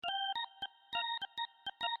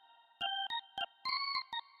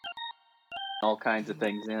all kinds of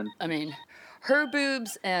things in. I mean, her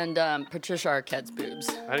boobs and Patricia Arquette's boobs.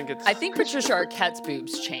 I think Patricia Arquette's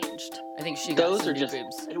boobs changed. I think she got Those some are new just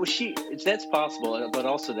boobs. That's possible, but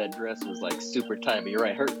also that dress was like super tight. But you're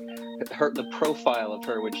right, the profile of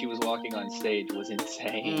her when she was walking on stage was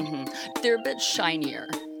insane. Mm-hmm. They're a bit shinier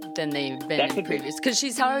than they've been in previous, because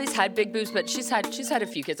she's always had big boobs, but she's had a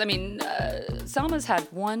few kids. I mean, Selma's had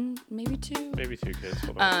one, maybe two kids.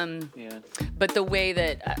 Yeah. But the way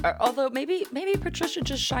that, although maybe Patricia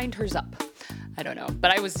just shined hers up, I don't know.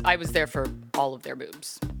 But I was there for all of their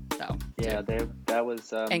boobs. So yeah, that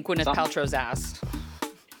was and Gwyneth Paltrow's ass.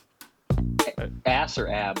 Ass or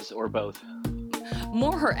abs or both.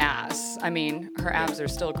 More her ass. I mean, her abs are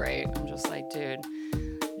still great. I'm just like, dude.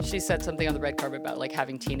 She said something on the red carpet about like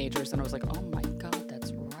having teenagers, and I was like, oh my God,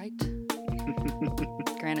 that's right.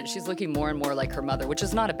 Granted, she's looking more and more like her mother, which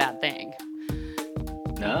is not a bad thing.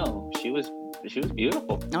 No, she was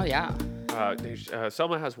beautiful. Oh yeah.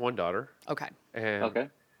 Selma has one daughter. Okay. And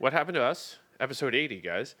what happened to us? Episode 80,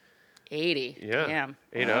 guys. 80. Yeah.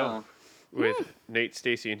 80 with Nate,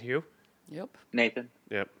 Stacy, and Hugh. Yep. Nathan.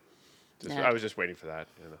 Yep. I was just waiting for that.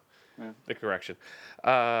 The correction.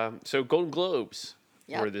 So Golden Globes.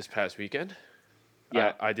 Were this past weekend.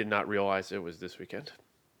 Yeah, I did not realize it was this weekend.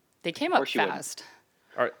 They came up fast.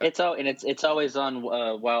 It's always on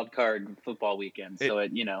wild card football weekend, so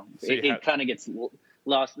it kind of gets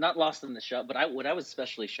not lost in the shot. But what I was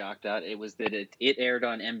especially shocked at was that it aired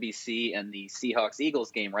on NBC, and the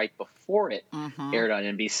Seahawks-Eagles game right before it aired on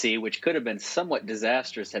NBC, which could have been somewhat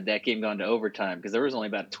disastrous had that game gone to overtime, because there was only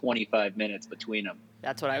about 25 minutes between them.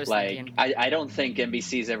 That's what I was thinking. I don't think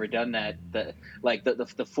NBC's ever done that.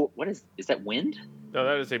 What is that, wind? No,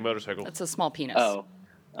 that is a motorcycle. That's a small penis. Oh.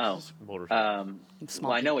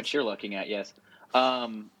 Motorcycle. I know what you're looking at. Yes.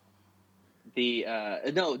 The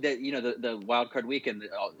wild card weekend.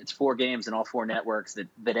 It's 4 games and all 4 networks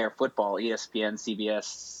that air football: ESPN,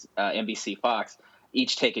 CBS, NBC, Fox.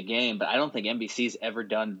 Each take a game, but I don't think NBC's ever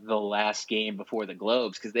done the last game before the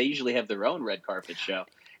Globes, because they usually have their own red carpet show,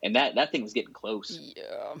 and that thing was getting close.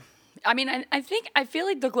 Yeah. I mean, I feel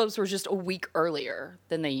like the Globes were just a week earlier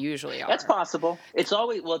than they usually are. That's possible. It's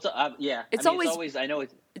always It's always. I know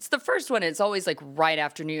it's the first one. It's always like right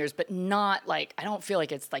after New Year's, but not like, I don't feel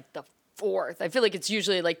like it's like the 4th. I feel like it's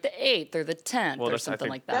usually like the 8th or the 10th or something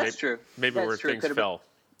like that. That's true. Maybe where things fell.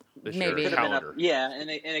 Maybe. And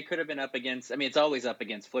it could have been up against. I mean, it's always up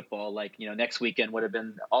against football. Like, next weekend would have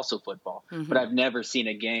been also football. Mm-hmm. But I've never seen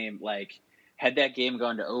a game like, had that game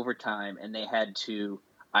gone to overtime and they had to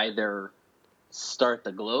either start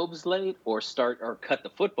the Globes late or cut the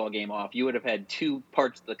football game off. You would have had 2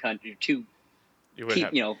 parts of the country,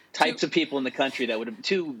 types of people in the country that would have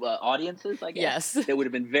 2 audiences, I guess. Yes. That would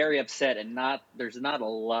have been very upset, and there's not a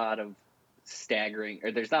lot of staggering,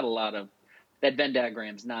 or there's not a lot of that Venn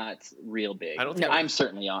diagram's not real big. I'm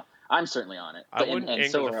certainly on it. I wouldn't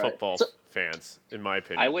anger the football fans, in my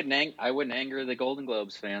opinion. I wouldn't anger the Golden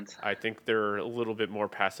Globes fans. I think they're a little bit more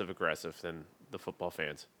passive aggressive than the football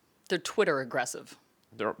fans. They're Twitter aggressive.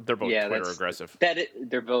 They're both Twitter aggressive.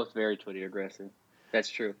 They're both very Twitter aggressive. That's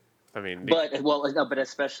true. I mean, but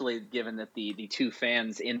especially given that the 2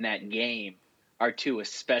 fans in that game are 2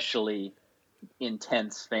 especially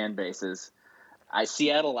intense fan bases.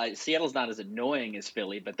 Seattle's not as annoying as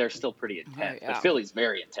Philly, but they're still pretty intense. But Philly's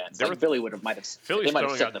very intense. Philly might have throwing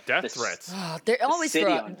out death threats. They always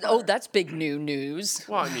throw. That's big new news.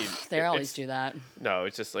 Well, I mean, they always do that. No,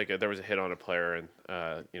 it's just like there was a hit on a player,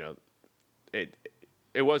 and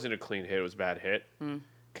it wasn't a clean hit. It was a bad hit,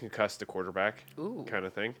 concussed the quarterback, kind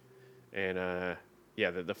of thing, and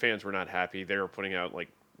the fans were not happy. They were putting out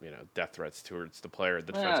death threats towards the player,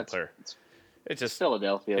 the defensive player. It's just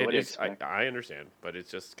Philadelphia. What do you expect? I understand, but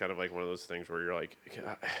it's just kind of like one of those things where you're like,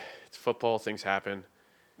 it's football. Things happen.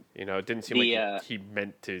 It didn't seem like he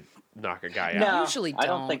meant to knock a guy out. No, usually don't. I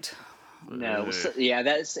don't think. No.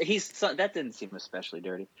 That didn't seem especially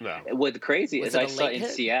dirty. No. What the crazy is, I saw in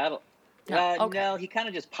hit? Seattle. Okay. No, he kind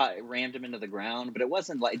of just rammed him into the ground, but it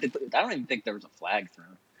wasn't like. I don't even think there was a flag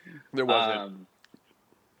thrown. There wasn't.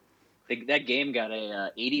 That game got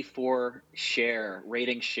a 84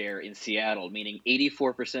 rating share in Seattle, meaning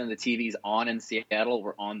 84% of the TVs on in Seattle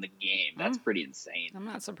were on the game. That's pretty insane. I'm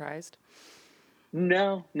not surprised.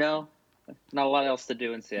 No, not a lot else to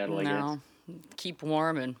do in Seattle. I guess. Keep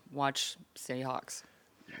warm and watch Seahawks.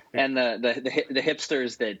 And the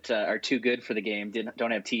hipsters that are too good for the game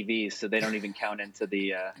don't have TVs, so they don't even count into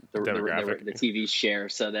the TV share.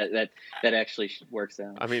 So that actually works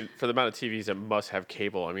out. I mean, for the amount of TVs that must have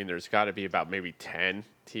cable, I mean, there's got to be about maybe 10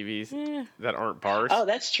 TVs that aren't bars. Oh,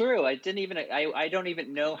 that's true. I don't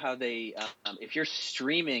even know how they. If you're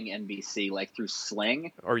streaming NBC like through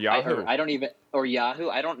Sling or Yahoo, or Yahoo,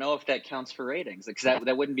 I don't know if that counts for ratings because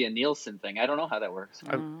that wouldn't be a Nielsen thing. I don't know how that works.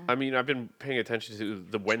 I mean, I've been paying attention to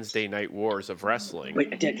the Wednesday night wars of wrestling.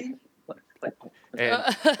 Wait, I did. And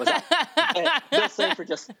Bill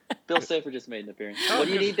Safer just made an appearance. What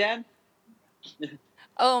do you need, Dan?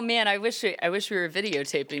 Oh man, I wish we were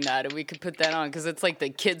videotaping that and we could put that on because it's like the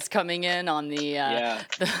kids coming in on the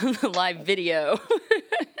the live video.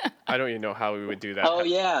 I don't even know how we would do that. Oh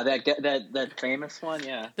yeah, that famous one.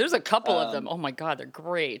 Yeah, there's a couple of them. Oh my god, they're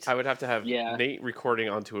great. I would have to have Nate recording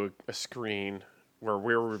onto a screen where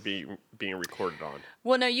we're being recorded on.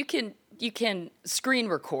 Well, no, you can screen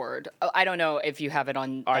record. I don't know if you have it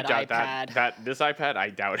on I doubt iPad. This iPad,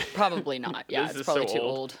 I doubt it. Probably not. Yeah, it's probably too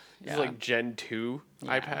old. This is like Gen 2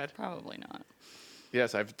 iPad. Probably not.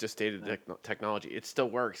 Yes, I've just dated the technology. It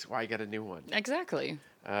still works. Why get a new one? Exactly.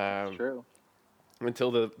 True.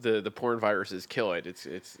 Until the porn viruses kill it,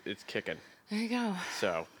 it's kicking. There you go.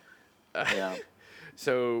 So. Yeah.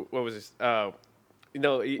 So what was this?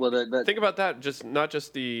 Think about that. Not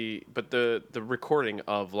just the recording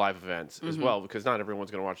of live events as well, because not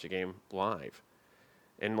everyone's going to watch the game live,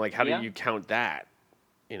 and like how do you count that?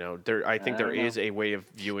 I think there is a way of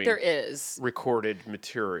viewing. There is recorded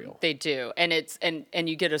material. They do, and it's and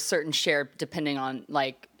you get a certain share depending on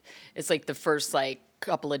like it's like the first like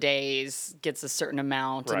couple of days gets a certain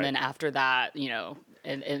amount, and then after that, and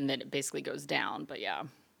then it basically goes down. But yeah.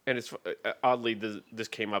 And it's oddly this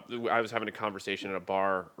came up. I was having a conversation at a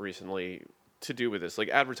bar recently to do with this. Like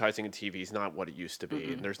advertising in TV is not what it used to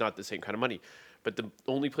be, and there's not the same kind of money. But the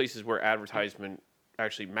only places where advertisement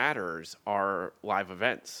actually matters are live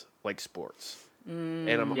events like sports. And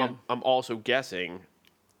I'm also guessing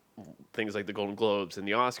things like the Golden Globes and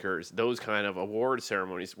the Oscars, those kind of award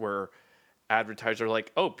ceremonies where advertisers are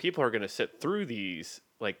like, oh, people are going to sit through these,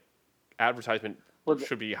 like advertisement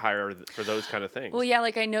should be higher for those kind of things. Well, yeah,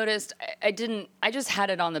 like I noticed, I just had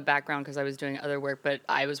it on the background because I was doing other work, but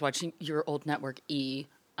I was watching your old network E,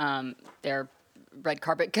 their red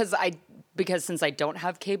carpet, because since I don't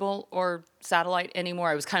have cable or satellite anymore,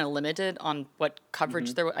 I was kind of limited on what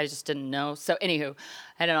coverage there was. I just didn't know. So anywho,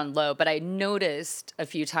 I had it on low, but I noticed a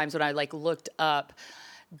few times when I like looked up,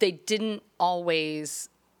 they didn't always,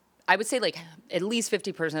 I would say like at least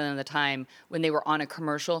 50% of the time when they were on a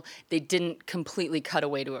commercial, they didn't completely cut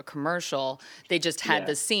away to a commercial. They just had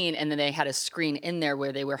the scene and then they had a screen in there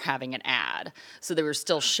where they were having an ad. So they were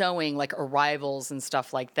still showing like arrivals and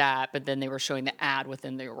stuff like that, but then they were showing the ad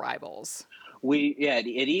within the arrivals. At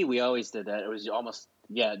E, we always did that. It was almost,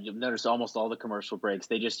 you'll notice almost all the commercial breaks,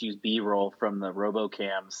 they just use B-roll from the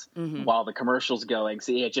RoboCams while the commercial's going.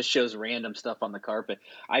 So it just shows random stuff on the carpet.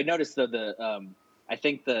 I noticed though I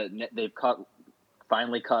think they've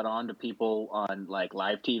finally caught on to people on like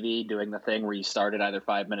live TV doing the thing where you started either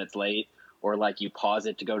 5 minutes late or like you pause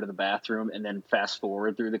it to go to the bathroom and then fast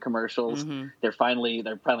forward through the commercials. They're finally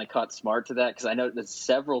caught smart to that because I noticed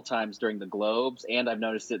several times during the Globes and I've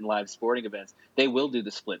noticed it in live sporting events. They will do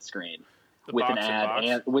the split screen with an ad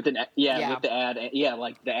and with the ad,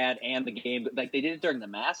 like the ad and the game. Like they did it during the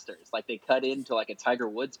Masters. Like they cut into like a Tiger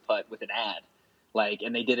Woods putt with an ad. Like,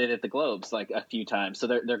 and they did it at the Globes like a few times. So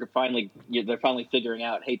they're finally figuring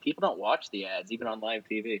out, hey, people don't watch the ads even on live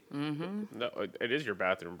TV. No, it is your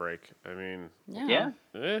bathroom break. I mean,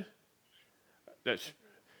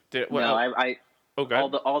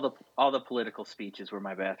 all the political speeches were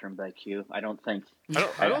my bathroom break. Q. I don't think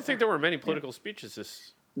there were many political speeches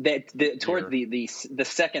this. Toward the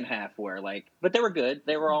second half were like, but they were good.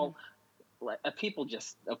 They were all like people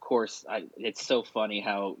just, of course. It's so funny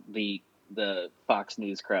how the Fox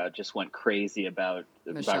News crowd just went crazy about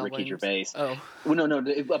Ricky Gervais. Oh, well, no,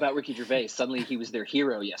 about Ricky Gervais. Suddenly he was their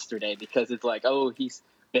hero yesterday because it's like, oh,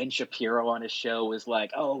 Ben Shapiro on his show was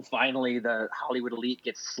like, oh, finally the Hollywood elite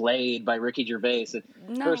gets slayed by Ricky Gervais.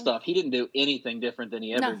 And first off, he didn't do anything different than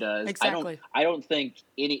he ever does. Exactly. I don't think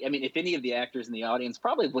if any of the actors in the audience,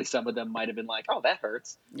 probably some of them might have been like, oh, that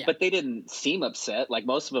hurts. Yeah. But they didn't seem upset. Like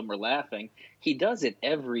most of them were laughing. He does it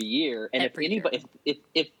every year. And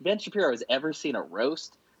if Ben Shapiro has ever seen a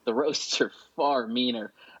roast, the roasts are far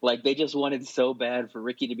meaner. Like they just wanted so bad for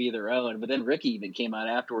Ricky to be their own, but then Ricky even came out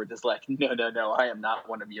afterwards. It's like, no, I am not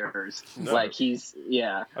one of yours. No. Like I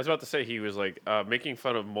was about to say he was like making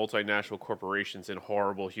fun of multinational corporations and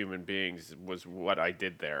horrible human beings was what I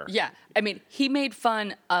did there. Yeah, I mean he made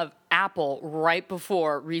fun of Apple right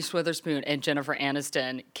before Reese Witherspoon and Jennifer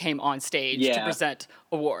Aniston came on stage to present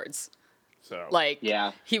awards. So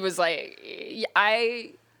he was like,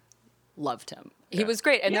 I loved him. He was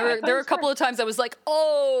great. And there were a couple of times I was like,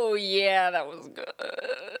 oh, yeah, that was good.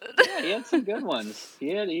 Yeah, he had some good ones. He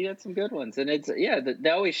had some good ones. And they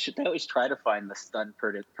always try to find the stunned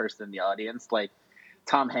person in the audience. Like,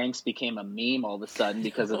 Tom Hanks became a meme all of a sudden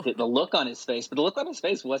because of the look on his face. But the look on his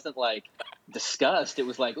face wasn't like disgust. It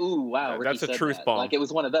was like, ooh, wow. Ricky That's a truth bomb. Like, it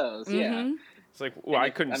was one of those. Mm-hmm. Yeah. It's like, well, I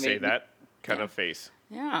couldn't say that kind of face.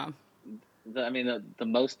 Yeah. The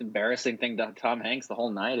most embarrassing thing to Tom Hanks the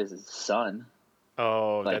whole night is his son.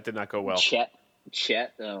 Oh, like, that did not go well. Chet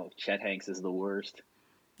Hanks is the worst.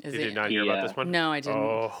 You did not hear about this one? No, I didn't.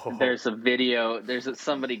 Oh. There's a video.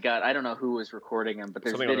 Somebody got. I don't know who was recording him, but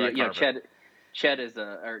there's a video. You know, Chet is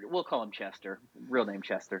or we'll call him Chester. Real name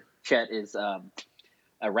Chester. Chet is a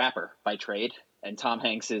rapper by trade, and Tom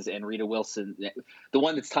Hanks is and Rita Wilson. The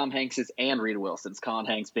one that's Tom Hanks's and Rita Wilson's. Colin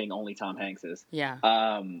Hanks being only Tom Hanks's.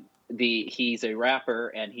 Yeah. He's a rapper,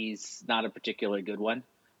 and he's not a particularly good one.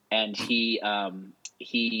 And he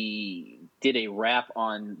did a rap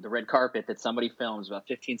on the red carpet that somebody filmed, about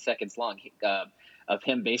 15 seconds long, of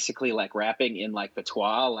him basically like rapping in like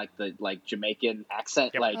patois, like the Jamaican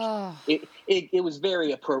accent. Yep. Like it was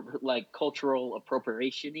very cultural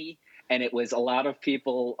appropriation-y. And it was a lot of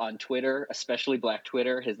people on Twitter, especially Black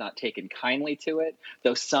Twitter, has not taken kindly to it.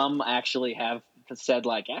 Though some actually have said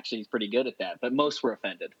like, actually he's pretty good at that, but most were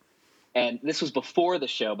offended. And this was before the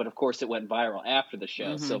show, but of course it went viral after the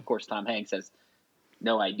show. Mm-hmm. So of course Tom Hanks has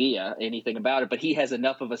no idea anything about it, but he has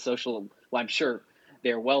enough of a social. Well, I'm sure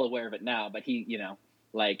they're well aware of it now. But he,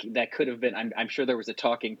 like that could have been. I'm sure there was a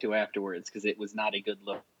talking to afterwards because it was not a good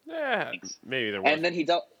look. Yeah, maybe there was. And then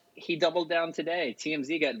he doubled down today.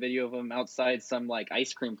 TMZ got video of him outside some like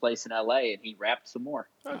ice cream place in LA, and he rapped some more.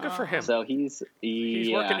 Oh, good for him. So he's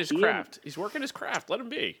working his craft. He's working his craft. Let him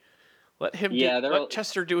be. Let him. Let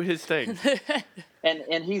Chester do his thing.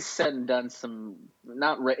 and he's said and done some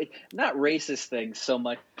not racist things so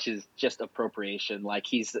much as just appropriation. Like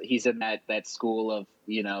he's in that school of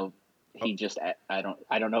he just I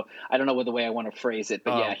don't know what the way I want to phrase it,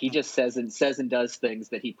 but he just says and does things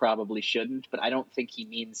that he probably shouldn't. But I don't think he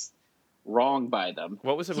means wrong by them.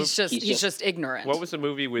 What was the movie? He's just ignorant. What was the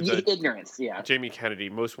movie with ignorance? Yeah, Jamie Kennedy,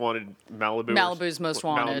 Most Wanted, Malibu. Malibu's Most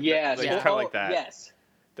Wanted. Yes, kind of like that. Yes.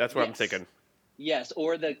 That's what I'm thinking. Yes,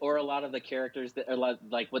 or a lot of the characters that are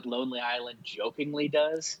like what Lonely Island jokingly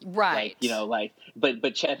does, right?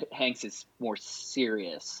 But Chet Hanks is more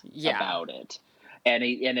serious about it, and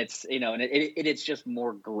it's just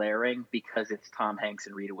more glaring because it's Tom Hanks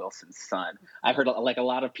and Rita Wilson's son. I heard like a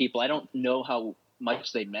lot of people. I don't know how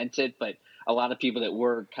much they meant it, but a lot of people that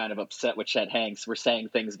were kind of upset with Chet Hanks were saying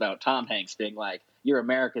things about Tom Hanks being like, "You're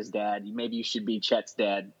America's dad. Maybe you should be Chet's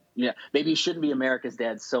dad." Yeah, maybe you shouldn't be America's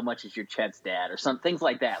dad so much as your Chet's dad, or some things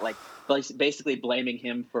like that. Like basically blaming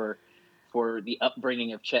him for the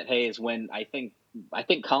upbringing of Chet Hayes. When I think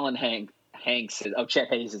Colin Hanks is, Chet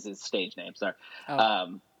Hayes is his stage name. Sorry, I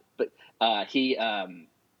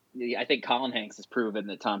think Colin Hanks has proven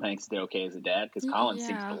that Tom Hanks did okay as a dad because Colin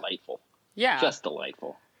seems delightful. Yeah, just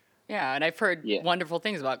delightful. Yeah, and I've heard wonderful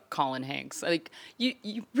things about Colin Hanks. Like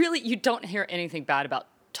you really don't hear anything bad about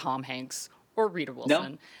Tom Hanks or Rita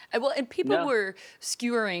Wilson. No. Well, and people were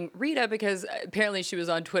skewering Rita because apparently she was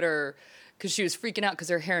on Twitter because she was freaking out because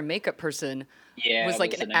her hair and makeup person was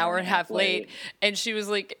like an hour and a half late. And she was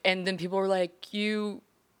like, and then people were like, they're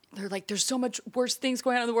like, there's so much worse things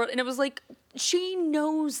going on in the world. And it was like, she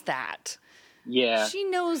knows that. Yeah. She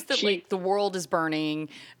knows that like the world is burning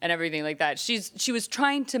and everything like that. She was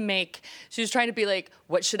trying to be like,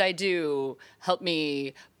 what should I do? Help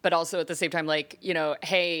me. But also at the same time, like,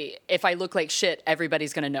 hey, if I look like shit,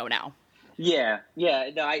 everybody's going to know now. Yeah. Yeah.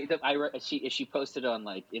 No, she posted on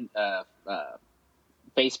like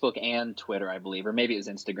Facebook and Twitter, I believe, or maybe it was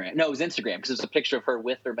Instagram. No, it was Instagram because it was a picture of her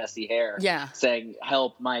with her messy hair. Yeah. Saying,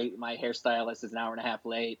 help, my hairstylist is an hour and a half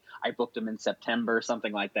late. I booked him in September,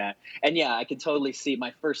 something like that. And yeah, I could totally see.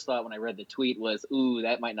 My first thought when I read the tweet was, ooh,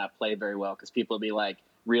 that might not play very well because people will be like,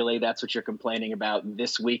 really, that's what you're complaining about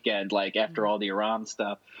this weekend, like after all the Iran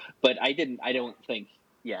stuff. But I don't think,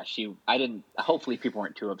 hopefully people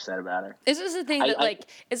weren't too upset about her. This is the thing that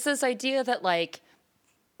it's this idea that like,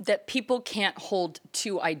 that people can't hold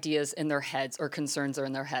two ideas in their heads or concerns are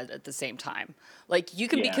in their head at the same time. Like you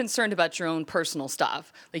can be concerned about your own personal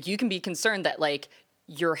stuff. Like you can be concerned that like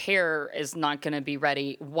your hair is not going to be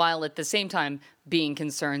ready while at the same time being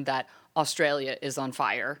concerned that Australia is on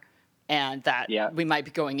fire and that we might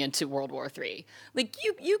be going into World War III. Like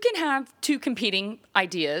you can have two competing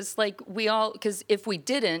ideas. Like because if we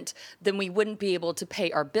didn't, then we wouldn't be able to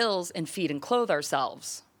pay our bills and feed and clothe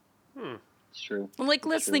ourselves. It's true. Like,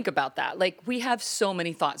 let's think about that. Like, we have so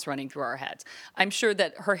many thoughts running through our heads. I'm sure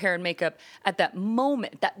that her hair and makeup at that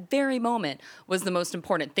moment, that very moment, was the most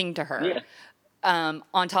important thing to her. Yeah.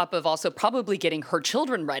 On top of also probably getting her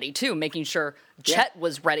children ready, too, making sure Chet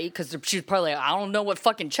was ready, because she's probably like, I don't know what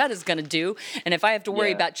fucking Chet is going to do. And if I have to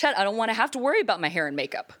worry about Chet, I don't want to have to worry about my hair and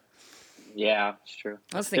makeup. Yeah, it's true.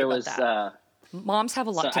 Let's think about that. Moms have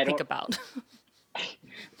a lot to think about.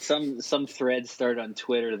 Some thread started on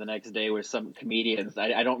Twitter the next day where some comedians,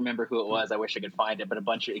 I don't remember who it was, I wish I could find it, but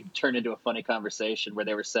it turned into a funny conversation where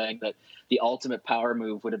they were saying that the ultimate power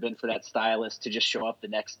move would have been for that stylist to just show up the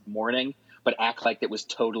next morning but act like it was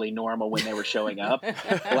totally normal when they were showing up.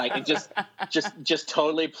 Like, and just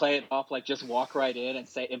totally play it off, like just walk right in and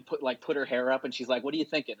say, and put her hair up, and she's like, what are you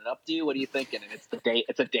thinking? And up to you, what are you thinking? And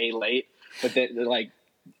it's a day late, but they're like,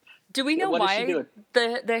 do we know why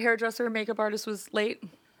the hairdresser and makeup artist was late?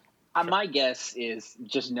 My guess is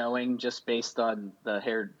just based on the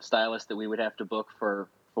hairstylist that we would have to book for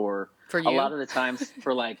you? A lot of the times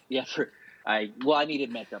I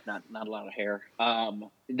needed makeup, not a lot of hair.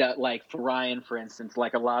 Like for Ryan, for instance,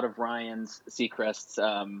 like a lot of Ryan's Seacrest's,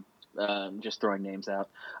 just throwing names out.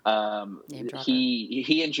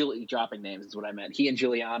 He and Julie, dropping names is what I meant. He and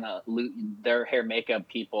Juliana, their hair makeup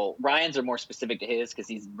people. Ryan's are more specific to his because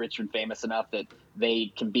he's rich and famous enough that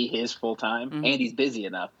they can be his full time, and he's busy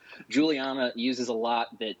enough. Juliana uses a lot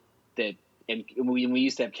that. And we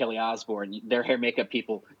used to have Kelly Osbourne. Their hair makeup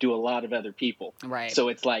people do a lot of other people, right? So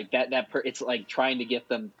it's like it's like trying to get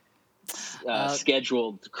them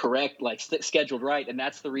scheduled correct, like scheduled right, and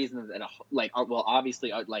that's the reason that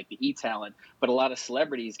obviously like the E-Talent, but a lot of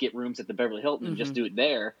celebrities get rooms at the Beverly Hilton and just do it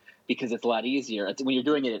there because it's a lot easier. When you're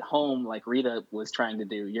doing it at home, like Rita was trying to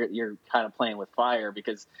do, you're kind of playing with fire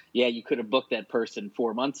because you could have booked that person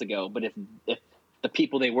 4 months ago, but if the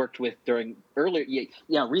people they worked with during earlier,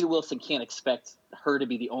 Rita Wilson can't expect her to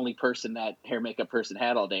be the only person that hair makeup person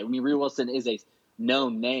had all day. I mean, Rita Wilson is a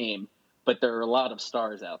known name, but there are a lot of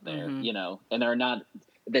stars out there, and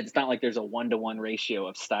it's not like there's a 1-to-1 ratio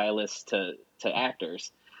of stylists to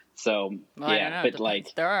actors. So, but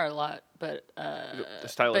like there are a lot, but the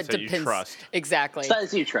stylists that you trust. Exactly.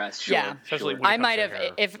 Stylists you trust, sure. Yeah. Especially when I might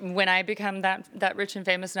have, when I become that rich and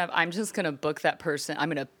famous enough, I'm just going to book that person. I'm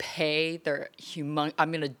going to pay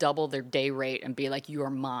I'm going to double their day rate and be like, you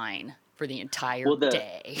are mine for the entire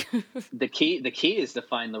day. The key is to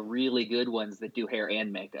find the really good ones that do hair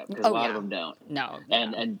and makeup, because a lot of them don't. No.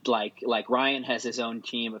 And like Ryan has his own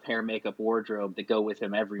team of hair, makeup, wardrobe that go with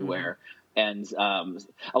him everywhere. And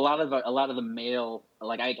a lot of the male,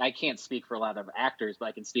 like I can't speak for a lot of actors, but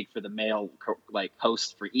I can speak for the male like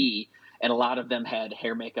hosts for E, and a lot of them had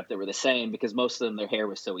hair makeup that were the same because most of them, their hair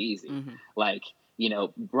was so easy. Like,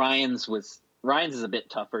 Ryan's is a bit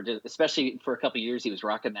tougher, especially for a couple of years he was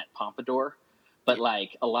rocking that pompadour, but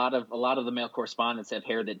like a lot of the male correspondents have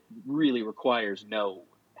hair that really requires no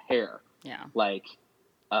hair. Yeah. Like,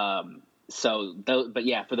 but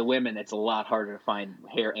for the women, it's a lot harder to find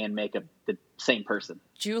hair and makeup the same person.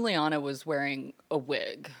 Juliana was wearing a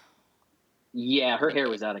wig. Yeah, her hair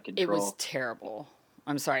was out of control. It was terrible.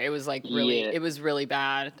 I'm sorry. It was like it was really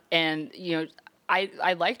bad. And,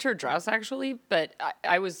 I liked her dress actually, but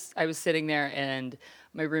I was sitting there and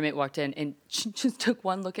my roommate walked in and she just took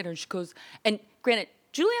one look at her and she goes, and granted,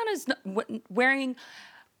 Juliana's wearing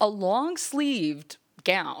a long sleeved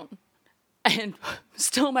gown. And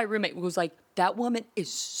still my roommate was like, that woman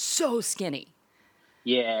is so skinny.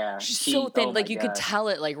 Yeah. She's so thin. Like you could tell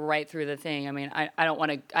it like right through the thing. I mean,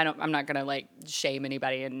 I'm not going to like shame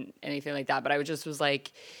anybody and anything like that. But I just was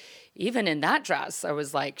like, even in that dress, I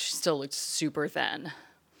was like, she still looks super thin.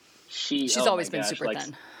 She's always been super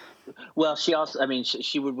thin. Well, she also, I mean,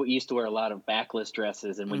 she used to wear a lot of backless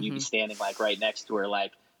dresses. And when you'd be standing like right next to her,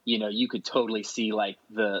 like, you could totally see like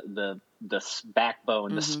the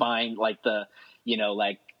backbone, the spine, like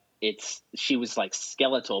she was like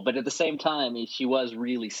skeletal, but at the same time, she was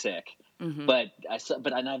really sick. But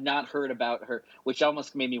I've not heard about her, which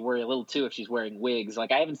almost made me worry a little too if she's wearing wigs.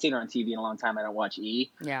 Like I haven't seen her on TV in a long time. I don't watch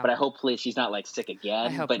E, but hopefully she's not like sick again. I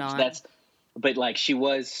hope not. But like she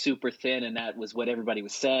was super thin, and that was what everybody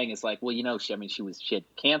was saying. Is like, well, she had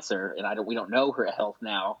cancer, and we don't know her health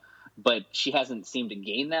now, but she hasn't seemed to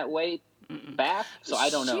gain that weight back, so I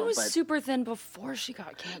don't know. She was super thin before she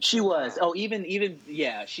got cancer. She was. Oh, even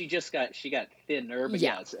she got thinner.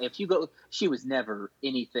 But if you go, she was never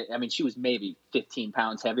anything. I mean, she was maybe 15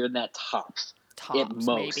 pounds heavier than that tops at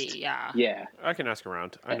most. Maybe, yeah. Yeah. I can ask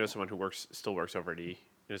around. I know someone who still works over at E.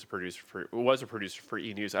 Was a producer for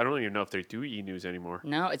E News. I don't even know if they do E News anymore.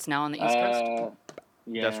 No, it's now on the East Coast.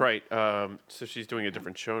 Yeah. That's right. So she's doing a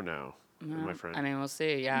different show now. my friend. I mean, we'll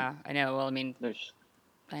see. Yeah, I know. Well, I mean,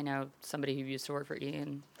 I know somebody who used to work for E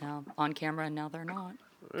and now on camera, and now they're not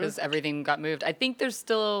because everything got moved. I think there's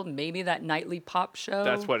still maybe that Nightly Pop show.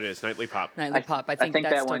 That's what it is, Nightly Pop. Nightly Pop. I think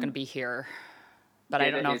that's still going to be here, but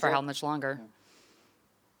I don't know for how much longer.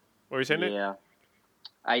 What were you saying, Nick? Yeah,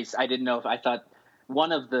 I didn't know if I thought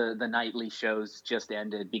one of the nightly shows just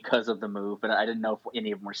ended because of the move, but I didn't know if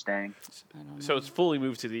any of them were staying. I don't know. So it's fully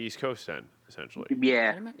moved to the East Coast then, essentially.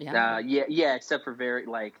 Yeah, except for very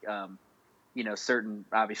certain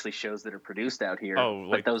obviously shows that are produced out here. Oh,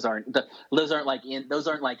 like, but those aren't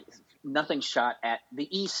like nothing shot at the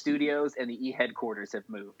E studios, and the E headquarters have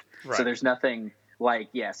moved. Right. So there's nothing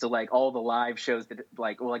so all the live shows that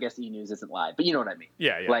I guess E News isn't live, but you know what I mean.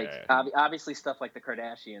 Yeah. Obviously stuff like the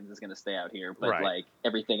Kardashians is going to stay out here, but like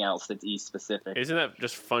everything else that's E specific. Isn't that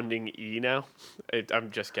just funding E now?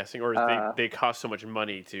 I'm just guessing, or they cost so much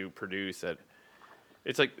money to produce that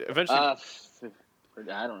it's like eventually. I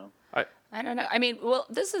don't know. I don't know. I mean, well,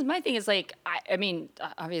 this is my thing. Is like, I mean,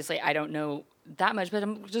 obviously, I don't know that much, but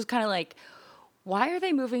I'm just kind of like, why are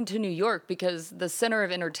they moving to New York? Because the center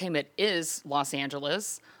of entertainment is Los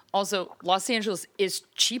Angeles. Also, Los Angeles is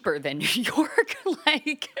cheaper than New York.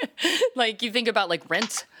 like you think about like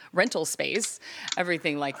rental space,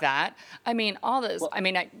 everything like that. I mean, all this. Well, I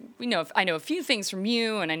mean, I know a few things from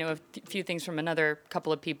you, and I know a few things from another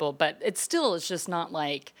couple of people, but it's just not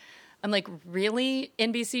like. I'm like, really,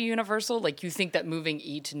 NBC Universal? Like, you think that moving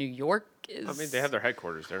E to New York is... I mean, they have their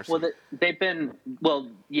headquarters there. So. Well, they've been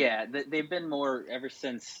more ever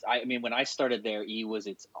since... when I started there, E was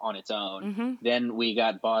on its own. Mm-hmm. Then we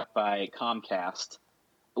got bought by Comcast.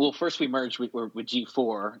 Well, first we merged with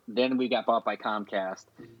G4. Then we got bought by Comcast.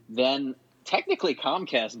 Then... Technically,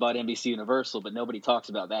 Comcast bought NBC Universal, but nobody talks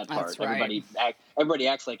about that part. That's right. Everybody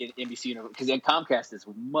acts like NBC Universal because Comcast is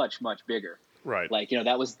much, much bigger. Right. Like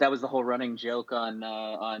that was the whole running joke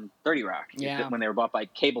on 30 Rock. Yeah. When they were bought by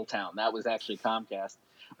Cabletown, that was actually Comcast.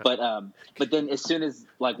 But then as soon as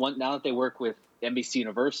now that they work with NBC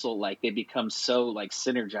Universal, like they become so like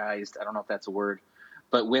synergized. I don't know if that's a word.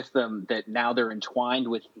 But with them, that now they're entwined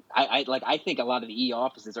with. I think a lot of the E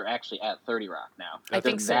offices are actually at 30 Rock now. I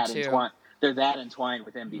think so too. They're that entwined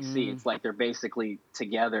with NBC. Mm-hmm. It's like they're basically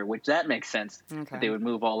together, which that makes sense. Okay. That they would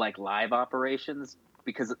move all like live operations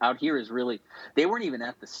because out here is really they weren't even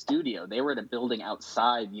at the studio. They were at a building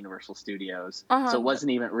outside Universal Studios, so it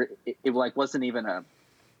wasn't even wasn't even a.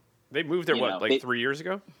 They moved there 3 years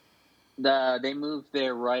ago. They moved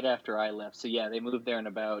there right after I left. So yeah, they moved there in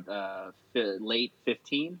about late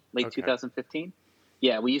 2015.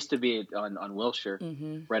 Yeah, we used to be on Wilshire,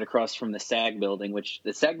 right across from the SAG building, which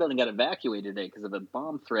the SAG building got evacuated today because of a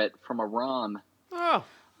bomb threat from Iran. Oh,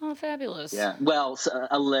 fabulous. Yeah, well,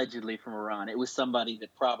 allegedly from Iran. It was somebody that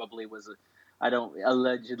probably was I don't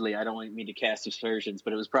mean to cast aspersions,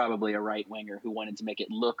 but it was probably a right-winger who wanted to make it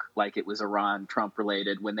look like it was Iran-Trump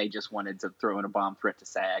related when they just wanted to throw in a bomb threat to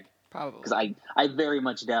SAG. Probably. Because I very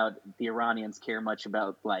much doubt the Iranians care much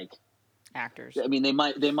about, like... actors. I mean, they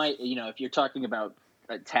might, if you're talking about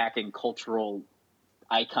attacking cultural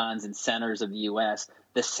icons and centers of the U.S.,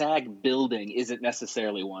 the SAG building isn't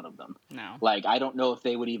necessarily one of them. No. Like, I don't know if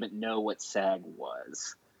they would even know what SAG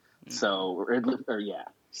was. No.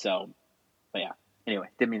 So, but yeah. Anyway,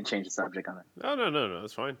 didn't mean to change the subject on it. No,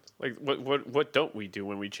 that's fine. Like, what don't we do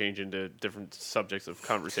when we change into different subjects of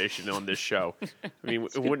conversation on this show? I mean,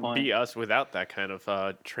 it wouldn't be us without that kind of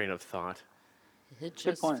train of thought. It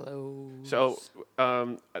just flows. So,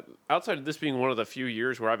 outside of this being one of the few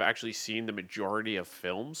years where I've actually seen the majority of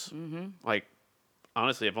films, like,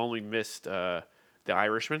 honestly, I've only missed The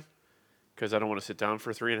Irishman because I don't want to sit down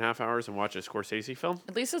for 3.5 hours and watch a Scorsese film.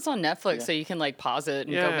 At least it's on Netflix, so you can like pause it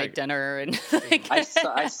and go make dinner. And I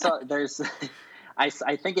saw. There's. I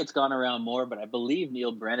think it's gone around more, but I believe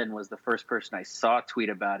Neil Brennan was the first person I saw tweet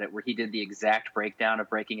about it, where he did the exact breakdown of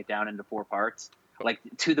breaking it down into 4 parts. Like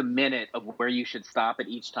to the minute of where you should stop at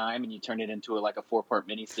each time, and you turn it into a 4-part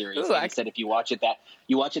miniseries. Ooh, and he said if you watch it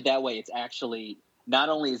that way, it's actually not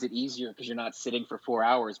only is it easier because you're not sitting for 4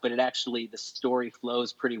 hours, but the story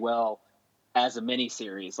flows pretty well as a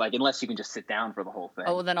miniseries. Like unless you can just sit down for the whole thing.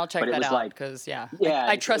 Oh, well, then I'll check that out because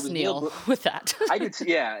I trust Neil with that. I do too,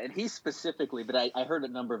 and he specifically, but I heard a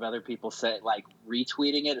number of other people say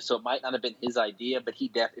retweeting it, so it might not have been his idea, but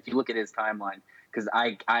if you look at his timeline. Because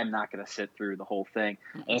I'm not going to sit through the whole thing,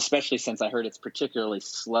 and especially since I heard it's particularly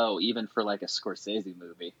slow, even for a Scorsese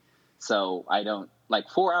movie. So I don't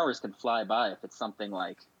 4 hours can fly by if it's something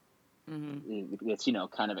it's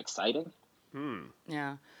kind of exciting.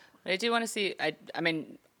 Yeah, but I do want to see. I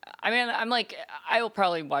mean, I mean, I'm like, I will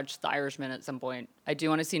probably watch The Irishman at some point. I do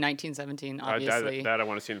want to see 1917, obviously. That I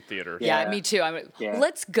want to see in the theater. Yeah, me too.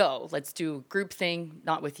 Let's go. Let's do a group thing,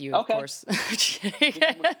 not with you, of course.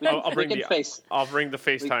 I'll bring the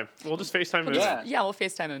FaceTime. We'll just FaceTime him. Yeah, we'll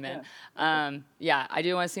FaceTime him in. I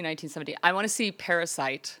do want to see 1917. I want to see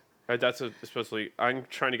Parasite. That's supposedly. I'm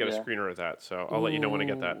trying to get a screener of that, so I'll let you know when I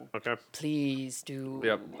get that. Okay. Please do.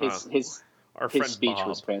 Yep. His speech Bob.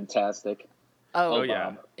 was fantastic. Oh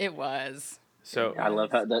yeah, it was. So I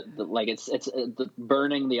love how it's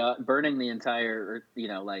burning the entire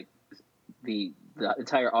the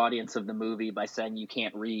entire audience of the movie by saying you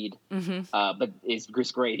can't read, but it's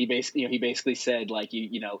great. He basically said like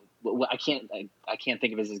I can't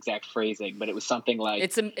think of his exact phrasing, but it was something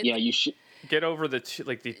like you should get over the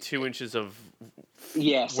 2 inches of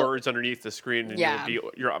words underneath the screen, and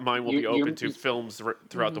your mind will be open to films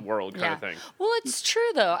throughout the world, kind of thing. Well, it's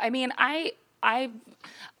true though. I mean, I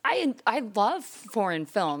love foreign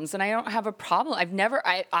films, and I don't have a problem.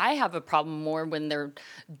 I have a problem more when they're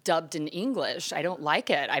dubbed in English. I don't like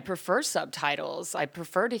it. I prefer subtitles. I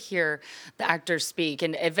prefer to hear the actors speak.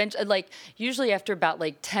 And eventually, usually after about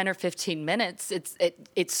 10 or 15 minutes,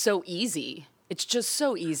 it's so easy. It's just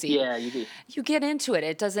so easy. Yeah, you get into it.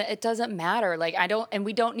 It doesn't matter.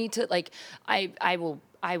 We don't need to I will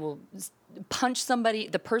punch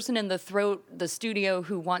the person in the throat, the studio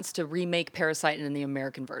who wants to remake Parasite in the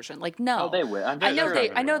American version. No. Oh, they will. I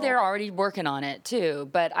know they're already working on it too,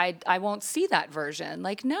 but I won't see that version.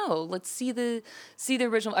 No, let's see the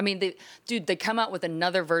original. I mean, they come out with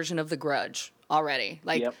another version of The Grudge already.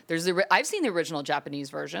 There's I've seen the original Japanese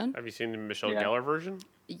version. Have you seen the Michelle Gellar version?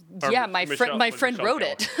 Yeah, my friend wrote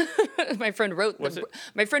it. My friend wrote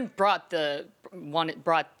my friend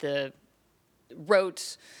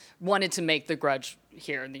wanted to make The Grudge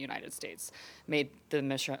here in the United States. Made the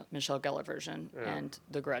Michelle Gellar version and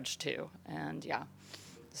The Grudge too. And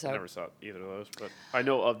so I never saw either of those, but I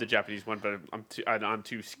know of the Japanese one, but I'm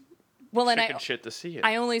too sick and shit to see it.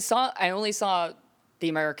 I only saw the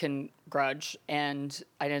American Grudge, and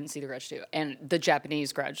I didn't see The Grudge 2, and the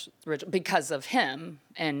Japanese Grudge because of him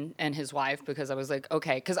and his wife, because I was like,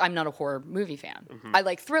 okay, because I'm not a horror movie fan. Mm-hmm. I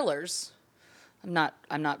like thrillers. I'm not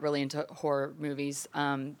really into horror movies,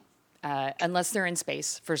 unless they're in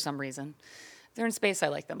space for some reason. If they're in space, I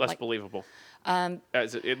like them. Less believable.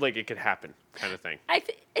 As it could happen, kind of thing.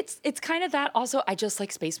 It's kind of that. Also, I just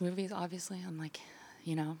like space movies. Obviously, I'm like,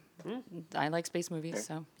 I like space movies. Fair.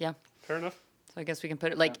 So yeah. Fair enough. So I guess we can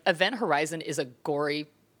put it Event Horizon is a gory,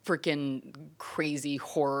 freaking crazy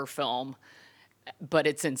horror film, but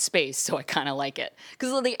it's in space, so I kind of like it.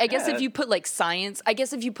 Because I guess if you put science,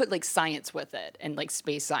 science with it and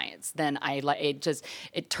space science, then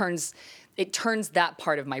it turns that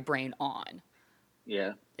part of my brain on.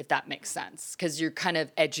 Yeah. If that makes sense, because you're kind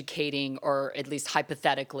of educating, or at least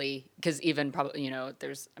hypothetically, because even probably,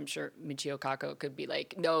 I'm sure Michio Kaku could be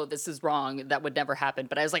like, no, this is wrong. That would never happen.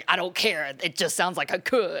 But I was like, I don't care. It just sounds like I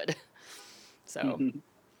could. So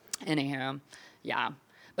anyhow, yeah.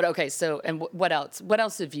 But okay. So, and what else? What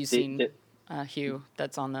else have you seen, Hugh,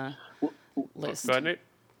 that's on the list? Go ahead, Nate.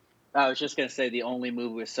 I was just going to say the only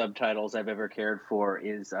movie with subtitles I've ever cared for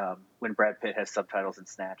is when Brad Pitt has subtitles in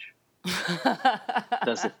Snatch.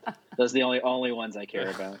 Those are the only ones I care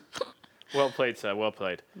about. Well played, sir. Well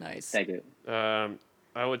played. Nice. Thank you.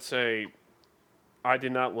 I would say I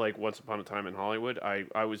did not like Once Upon a Time in Hollywood.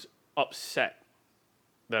 I was upset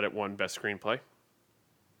that it won Best Screenplay.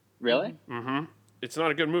 Really? Mm-hmm. It's not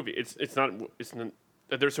a good movie. It's not.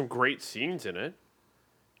 There's some great scenes in it,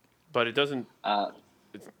 but it doesn't.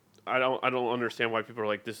 I don't understand why people are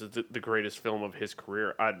like, this is the greatest film of his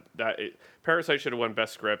career. Parasite should have won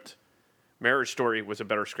Best Script. Marriage Story was a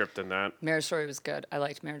better script than that. Marriage Story was good. I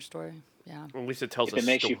liked Marriage Story. Yeah. At least it tells a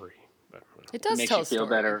story. It does tell a story. Makes you feel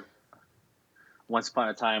better. Once Upon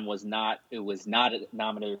a Time was not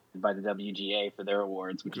nominated by the WGA for their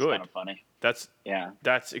awards, which is kind of funny. That's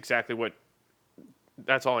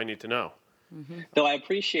all I need to know. Mm-hmm. Though I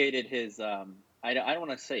appreciated his I don't want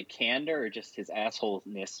to say candor or just his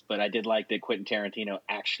assholeness, but I did like that Quentin Tarantino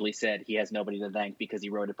actually said he has nobody to thank because he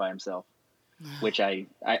wrote it by himself, which I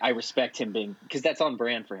respect him being, because that's on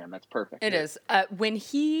brand for him. That's perfect. It is. When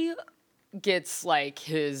he gets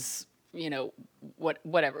his,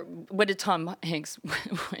 whatever. What did Tom Hanks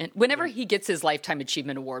win? Whenever he gets his Lifetime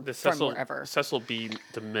Achievement Award from wherever. Cecil B.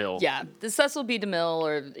 DeMille. Yeah, the Cecil B. DeMille,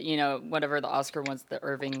 or, whatever the Oscar ones, the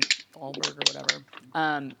Irving Thalberg or whatever.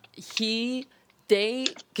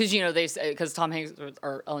 They say, because Tom Hanks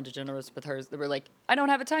or Ellen DeGeneres with hers, they were like, I don't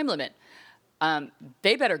have a time limit.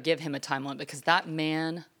 They better give him a time limit, because that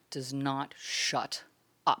man does not shut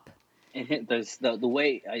up. And there's the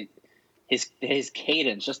way his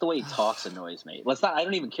cadence, just the way he talks, annoys me. I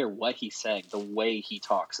don't even care what he's saying. The way he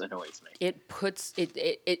talks annoys me. It puts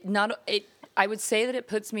it not it. I would say that it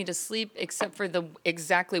puts me to sleep, except for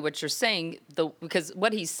exactly what you're saying. Because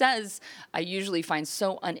what he says, I usually find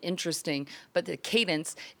so uninteresting. But the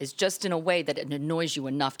cadence is just in a way that it annoys you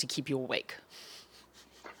enough to keep you awake.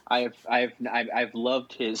 I've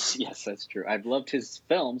loved his. Yes, that's true. I've loved his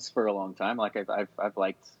films for a long time. Like I've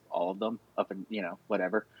liked all of them up and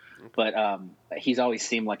whatever. But he's always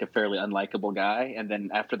seemed like a fairly unlikable guy. And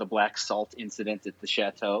then after the black salt incident at the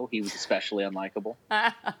chateau, he was especially unlikable.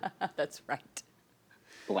 That's right.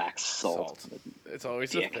 Black salt. It's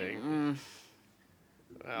always a thing.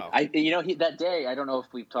 Wow. That day, I don't know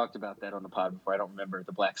if we've talked about that on the pod before. I don't remember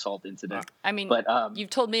the black salt incident. I mean, but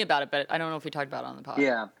you've told me about it, but I don't know if we talked about it on the pod.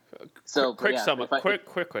 Yeah. So quick sum up. Quick.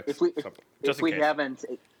 If we haven't.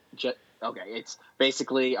 Okay, it's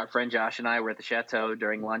basically our friend Josh and I were at the chateau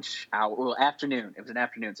during lunch hour. Well, afternoon. It was an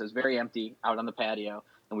afternoon, so it was very empty out on the patio,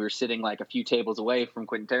 and we were sitting like a few tables away from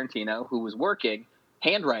Quentin Tarantino, who was working,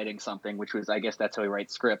 handwriting something, which was, I guess that's how he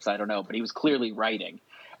writes scripts. I don't know, but he was clearly writing,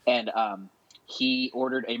 and he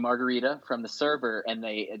ordered a margarita from the server, and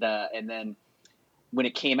then when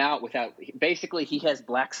it came out basically he has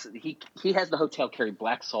the hotel carry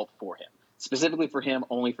black salt for him. Specifically for him,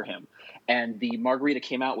 only for him. And the margarita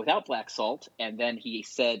came out without black salt, and then he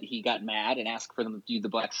said he got mad and asked for them to do the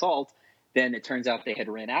black salt. Then it turns out they had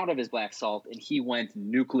ran out of his black salt, and he went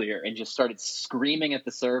nuclear and just started screaming at the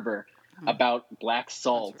server about black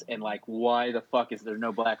salt and like, why the fuck is there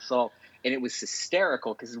no black salt? And it was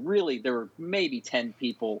hysterical because really there were maybe 10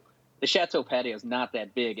 people. The chateau patio is not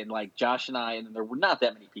that big, and like Josh and I, and there were not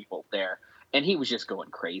that many people there. And he was just going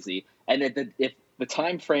crazy. And if the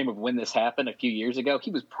time frame of when this happened a few years ago,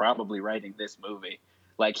 he was probably writing this movie.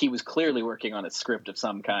 Like he was clearly working on a script of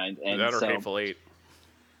some kind. And that or Hateful Eight.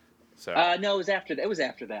 So no, it was after that. It was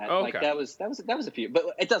after that. Oh, okay. Like that was a few, but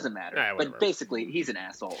it doesn't matter. But basically, he's an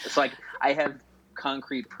asshole. It's like I have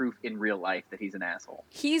concrete proof in real life that he's an asshole.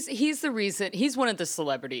 He's the reason. He's one of the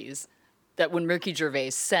celebrities that when Ricky Gervais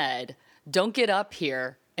said, "Don't get up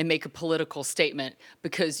here and make a political statement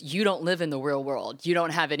because you don't live in the real world. You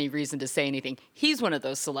don't have any reason to say anything." He's one of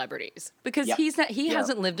those celebrities because he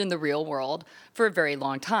hasn't lived in the real world for a very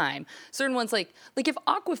long time. Certain ones like if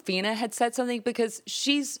Awkwafina had said something, because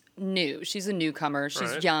she's new, she's a newcomer,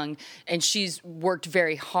 she's young, and she's worked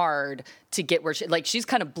very hard to get where she's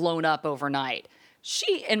kind of blown up overnight.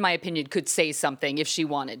 She, in my opinion, could say something if she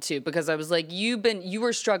wanted to, because I was like, you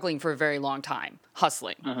were struggling for a very long time,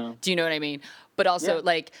 hustling. Uh-huh. Do you know what I mean? But also,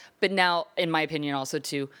 but now, in my opinion, also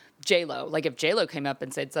to J-Lo. Like, if J-Lo came up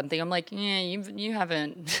and said something, I'm like, yeah, you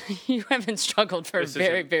haven't struggled for a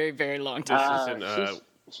very, very, very long time. This isn't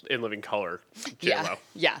In Living Color, J-Lo.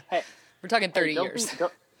 Yeah. Hey, we're talking 30 years.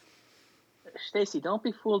 Stacey, don't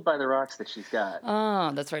be fooled by the rocks that she's got.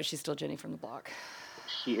 Oh, that's right. She's still Jenny from the Block.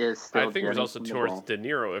 She is still. I think it was also towards De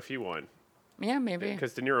Niro if he won. Yeah, maybe.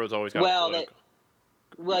 Because De Niro's always got they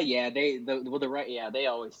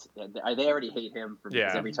always they already hate him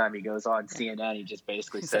because every time he goes on CNN, he just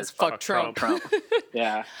basically says fuck Trump.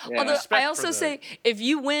 yeah. Although I also say, if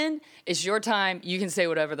you win, it's your time. You can say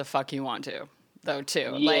whatever the fuck you want to, though.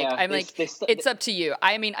 Too. Yeah, it's up to you.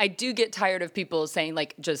 I mean, I do get tired of people saying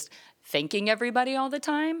just thanking everybody all the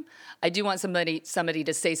time. I do want somebody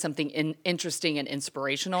to say something interesting and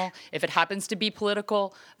inspirational. If it happens to be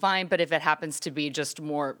political, fine. But if it happens to be just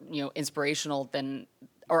more, inspirational than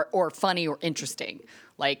or funny or interesting,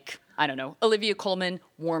 like, I don't know, Olivia Colman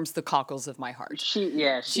warms the cockles of my heart.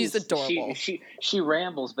 She's adorable. She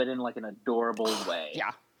rambles, but in like an adorable way. Yeah.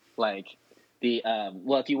 Like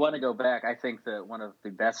if you want to go back, I think that one of the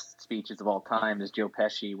best speeches of all time is Joe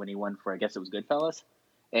Pesci when he won for, I guess it was Goodfellas.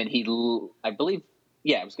 And I believe,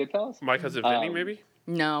 it was Goodfellas. My Cousin Vinny, maybe?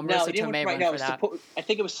 No, Marissa Tomei won for that. I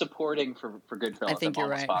think it was supporting for Goodfellas. I think you're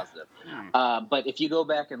right. Positive. But if you go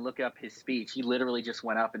back and look up his speech, he literally just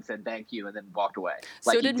went up and said thank you and then walked away.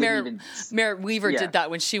 So did Merritt Weaver did that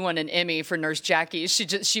when she won an Emmy for Nurse Jackie.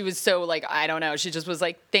 She was so I don't know. She just was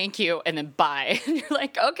like, thank you, and then bye. And you're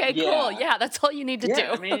like, okay, cool. Yeah, that's all you need to do.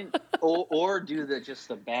 I mean, or do the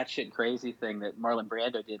batshit crazy thing that Marlon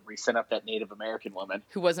Brando did, where he sent up that Native American woman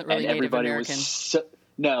who wasn't really Native American.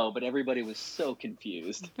 No, but everybody was so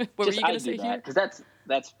confused. What were you going to say here? Because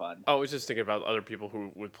that's fun. Oh, I was just thinking about other people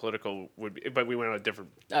who would be, but we went on a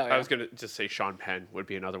different. Oh, yeah. I was going to just say Sean Penn would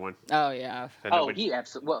be another one. Oh yeah. He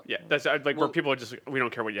absolutely. Well, yeah, that's where people are just we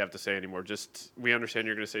don't care what you have to say anymore. Just we understand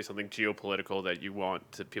you're going to say something geopolitical that you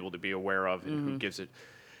want people to be aware of, and who gives it.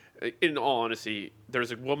 In all honesty,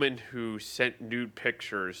 there's a woman who sent nude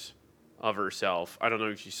pictures of herself. I don't know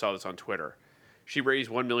if you saw this on Twitter. She raised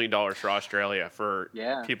 $1 million for Australia for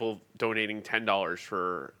people donating $10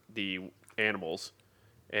 for the animals.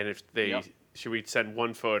 And if they should we send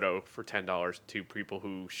one photo for $10 to people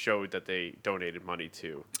who showed that they donated money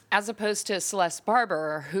to? As opposed to Celeste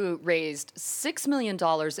Barber, who raised $6 million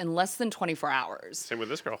in less than 24 hours. Same with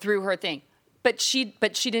this girl. Through her thing. But she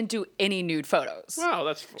didn't do any nude photos. Wow,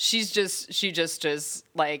 that's... She just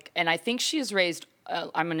like, and I think she has raised,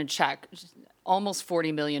 I'm going to check, almost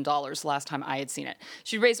 $40 million last time I had seen it.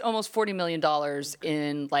 She raised almost $40 million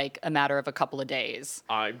in like a matter of a couple of days.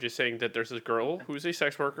 I'm just saying that there's this girl who's a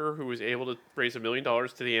sex worker who was able to raise $1 million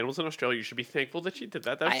to the animals in Australia. You should be thankful that she did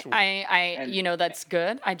that. That's that's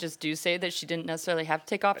good. I just do say that she didn't necessarily have to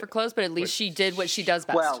take off her clothes, but at least she did what she does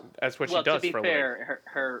best. Well, that's what she does. To be for fair,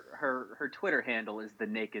 her Twitter handle is the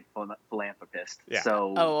Naked Philanthropist. Yeah.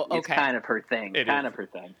 So it's kind of her thing. Her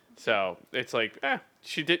thing. So it's like,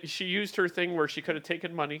 she used her thing where she could have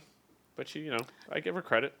taken money, but she, I give her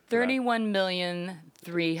credit.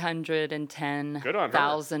 $31,310,000. Good on her.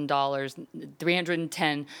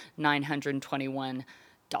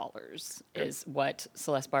 $310,921 is what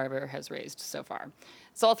Celeste Barber has raised so far.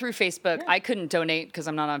 It's all through Facebook. Yeah. I couldn't donate because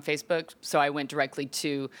I'm not on Facebook, so I went directly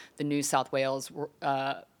to the New South Wales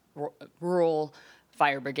Rural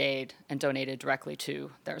Fire Brigade and donated directly to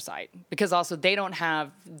their site, because also they don't have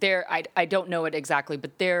I don't know it exactly,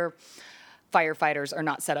 but their firefighters are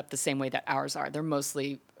not set up the same way that ours are. They're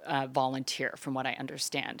mostly volunteer, from what I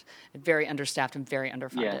understand. Very understaffed and very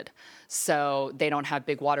underfunded. Yeah. So they don't have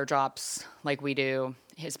big water drops like we do,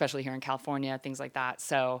 especially here in California, things like that.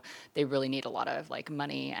 So they really need a lot of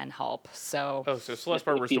money and help. So so Celeste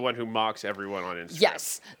Barber is the one who mocks everyone on Instagram.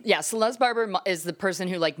 Yes. Yeah, Celeste Barber is the person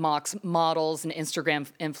who mocks models and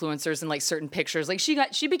Instagram influencers and certain pictures.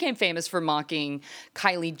 She became famous for mocking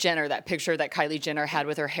Kylie Jenner, that picture that Kylie Jenner had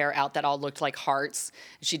with her hair out that all looked like hearts.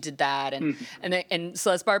 She did that, and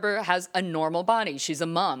Celeste Barber has a normal body. She's a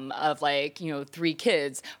mom of 3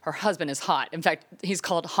 kids. Her husband is hot. In fact, he's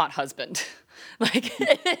called Hot Husband.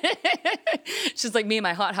 She's like me and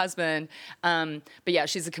my hot husband. But yeah,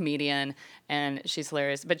 she's a comedian and she's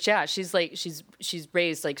hilarious. But yeah, she's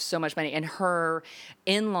raised so much money, and her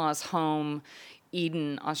in-laws' home,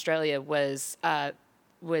 Eden, Australia, was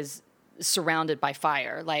surrounded by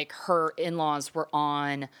fire. Her in-laws were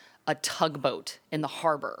on a tugboat in the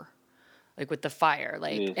harbor. With the fire,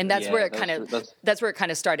 and that's where it kind of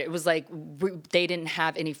started. It was they didn't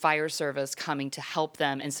have any fire service coming to help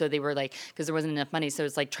them, and so they were because there wasn't enough money, so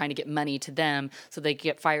it's trying to get money to them so they could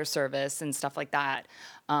get fire service and stuff like that.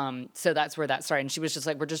 So that's where that started. And she was just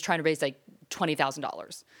we're just trying to raise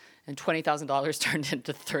 $20,000, and $20,000 turned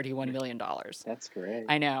into $31 million. That's great.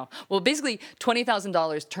 I know. Well, basically,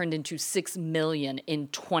 $20,000 turned into $6 million in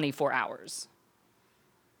 24 hours.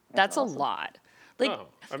 That's awesome. A lot. I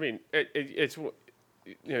mean, it's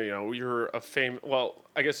you're a well,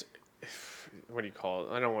 I guess, what do you call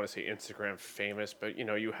it? I don't want to say Instagram famous, but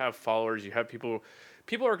you have followers, you have people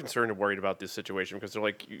are concerned and worried about this situation because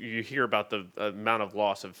they're you hear about the amount of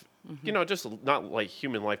loss of, just not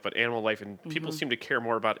human life, but animal life, and people seem to care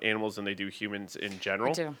more about animals than they do humans in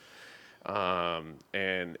general. I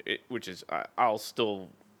do. Which is, I'll still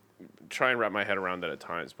try and wrap my head around that at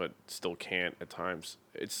times, but still can't at times.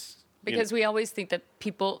 Because we always think that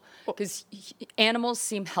because animals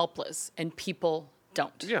seem helpless and people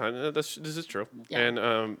don't. Yeah, this is true. Yeah.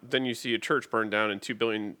 And then you see a church burned down and $2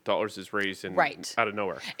 billion is raised out of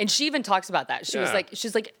nowhere. And she even talks about that.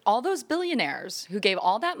 She's like, all those billionaires who gave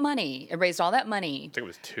all that money and raised all that money. I think it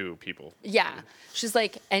was 2 people. Yeah.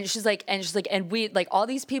 And we, all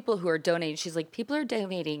these people who are donating, she's like, people are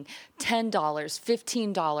donating $10,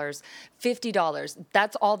 $15, $50.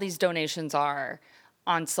 That's all these donations are.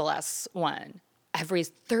 On Celeste's one, I've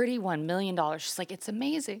raised $31 million. She's like, it's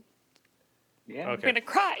amazing. Yeah, I'm gonna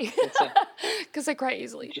cry because I cry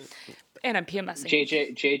easily, and I'm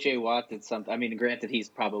PMSing. JJ Watt did something. I mean, granted, he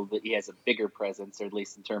has a bigger presence, or at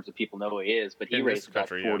least in terms of people know who he is. But he raised about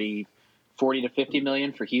 40 to 50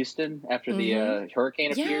 million for Houston after the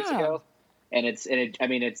hurricane a few years ago,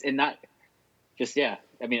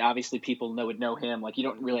 I mean, obviously people would know him. You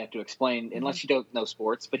don't really have to explain unless you don't know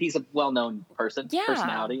sports. But he's a well-known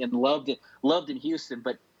personality, and loved in Houston.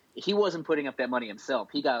 But he wasn't putting up that money himself.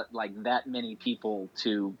 He got that many people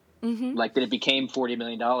to that it became $40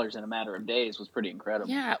 million in a matter of days was pretty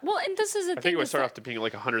incredible. Yeah. Well, and this is the thing. I think it would start off to being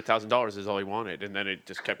 $100,000 is all he wanted, and then it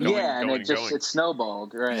just kept going. Yeah, and it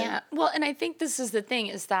snowballed, right? Yeah. Well, and I think this is the thing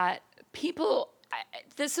is that people.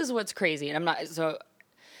 This is what's crazy, and I'm not so.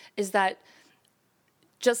 Is that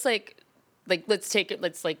just let's take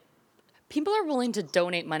it. People are willing to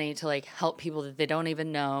donate money to help people that they don't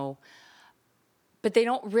even know. But they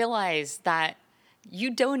don't realize that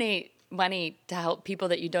you donate money to help people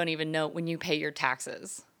that you don't even know when you pay your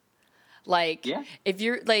taxes. Like, if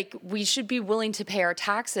you're like, we should be willing to pay our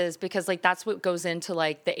taxes because like that's what goes into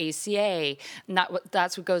like the ACA,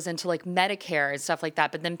 that's what goes into like Medicare and stuff like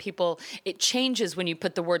that. But then it changes when you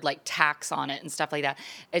put the word like tax on it and stuff like that.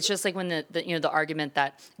 It's just like when the argument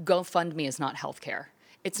that GoFundMe is not healthcare.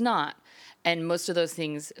 It's not. And most of those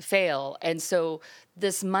things fail. And so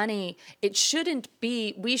this money, we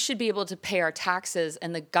should be able to pay our taxes,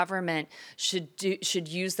 and the government should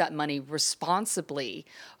use that money responsibly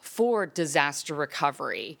for disaster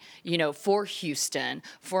recovery, for Houston,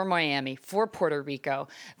 for Miami, for Puerto Rico,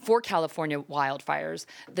 for California wildfires.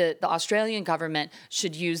 The Australian government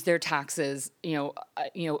should use their taxes,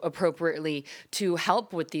 appropriately to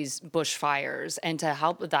help with these bushfires and to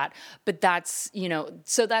help with that. But that's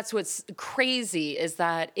what's crazy, is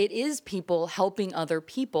that it is people helping other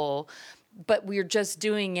people, but we're just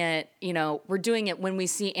doing it, we're doing it when we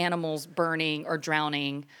see animals burning or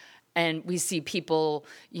drowning and we see people,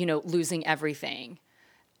 losing everything.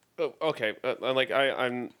 Oh, okay.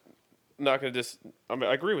 I'm not going to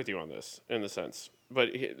I agree with you on this in the sense, but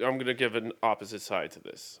I'm going to give an opposite side to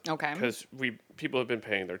this. Okay. Because people have been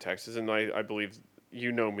paying their taxes, and I believe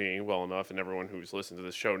me well enough, and everyone who's listened to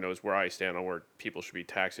this show knows where I stand on where people should be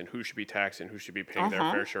taxed and who should be taxed and who should be paying their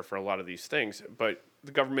fair share for a lot of these things. But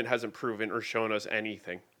the government hasn't proven or shown us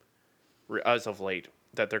anything as of late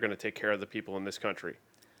that they're going to take care of the people in this country,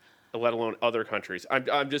 let alone other countries.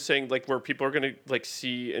 I'm just saying, like, where people are going to like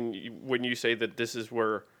see, and when you say that this is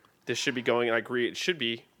where this should be going, I agree it should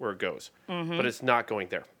be where it goes, but it's not going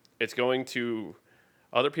there. It's going to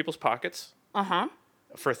other people's pockets.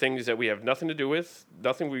 For things that we have nothing to do with,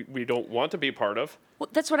 nothing we don't want to be a part of. Well,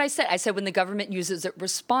 that's what I said. I said when the government uses it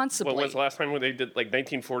responsibly. When was the last time when they did, like,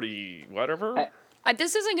 1940 whatever?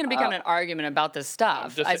 This isn't going to become an argument about this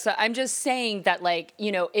stuff. I'm just saying that, like,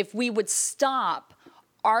 if we would stop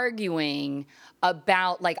arguing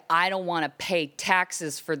about, like, I don't want to pay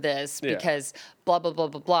taxes for this because blah, blah, blah,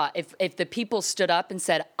 blah, blah. If the people stood up and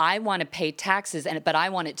said, I want to pay taxes, but I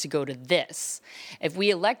want it to go to this. If we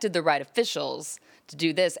elected the right officials to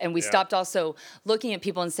do this, and we stopped also looking at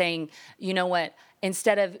people and saying, you know what,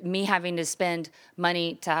 instead of me having to spend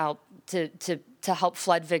money to help to help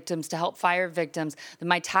flood victims, to help fire victims, then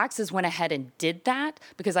my taxes went ahead and did that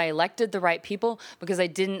because I elected the right people, because I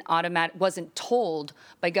wasn't told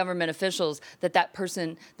by government officials that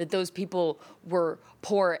those people were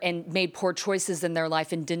poor and made poor choices in their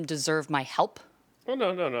life and didn't deserve my help. Oh,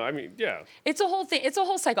 no. I mean, yeah. It's a whole thing. It's a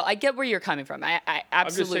whole cycle. I get where you're coming from. I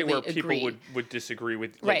absolutely agree. I'm just saying where people would disagree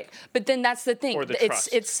with. Like, right. But then that's the thing. Or the trust.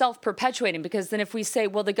 It's self-perpetuating, because then if we say,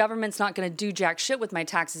 well, the government's not going to do jack shit with my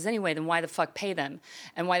taxes anyway, then why the fuck pay them?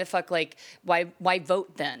 And why the fuck, like, why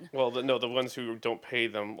vote then? Well, the ones who don't pay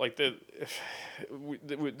them, like, this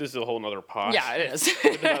is a whole nother pod. Yeah, it is.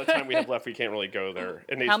 With the amount of time we have left, we can't really go there.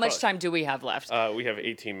 And how much time do we have left? We have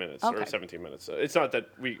 18 minutes or 17 minutes. It's not that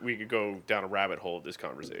we could go down a rabbit hole of this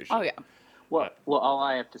conversation. Oh, yeah. Well, all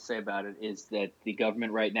I have to say about it is that the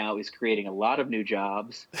government right now is creating a lot of new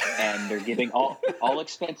jobs, and they're giving all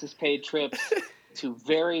expenses paid trips to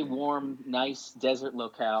very warm, nice desert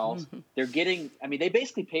locales. They're they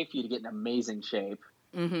basically pay for you to get in amazing shape.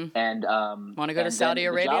 And want to go to Saudi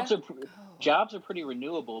Arabia? Jobs are pretty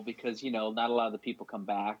renewable because not a lot of the people come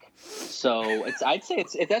back. So I'd say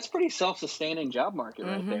that's pretty self-sustaining job market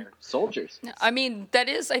right there. Soldiers. I mean, that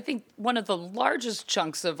is, I think, one of the largest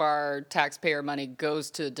chunks of our taxpayer money goes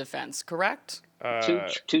to defense. Correct?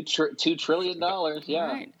 $2 trillion. Yeah.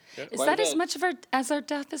 Right. Is that as much of our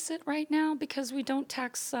deficit right now because we don't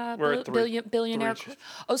tax billionaire?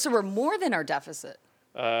 So we're more than our deficit.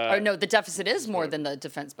 Or no, the deficit is more than the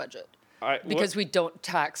defense budget. Because we don't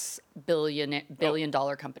tax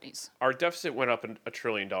billion-dollar companies. Our deficit went up $1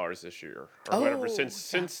 trillion this year, or whatever,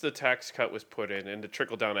 since the tax cut was put in, and the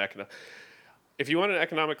trickle-down economics. If you want an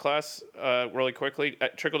economic class, really quickly,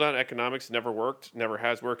 trickle-down economics never worked, never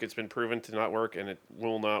has worked. It's been proven to not work, and it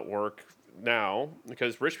will not work now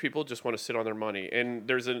because rich people just want to sit on their money. And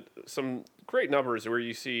there's some great numbers where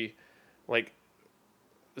you see, like,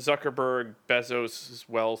 Zuckerberg, Bezos'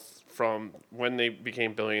 wealth from when they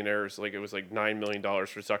became billionaires, like it was like $9 million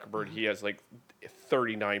for Zuckerberg. He has like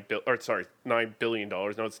 $9 billion.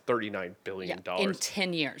 Now it's $39 billion. Yeah, in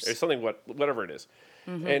 10 years. It's something, whatever it is.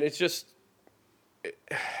 And it's just,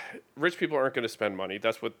 rich people aren't going to spend money.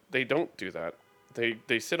 That's what, they don't do that.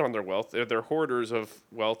 They sit on their wealth. They're hoarders of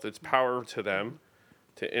wealth. It's power to them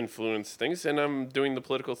to influence things. And I'm doing the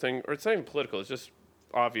political thing, or it's not even political, it's just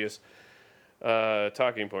obvious.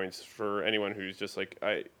 Talking points for anyone who's just like,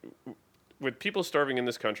 with people starving in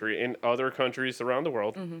this country, in other countries around the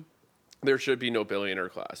world, there should be no billionaire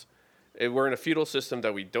class. We're in a feudal system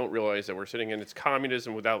that we don't realize that we're sitting in. It's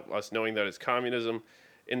communism without us knowing that it's communism,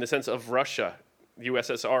 in the sense of Russia,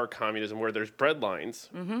 USSR communism, where there's bread lines.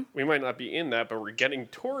 We might not be in that, but we're getting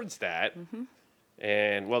towards that.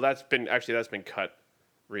 And well, that's been cut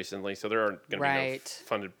recently, so there aren't going to be no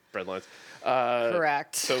funded bread lines.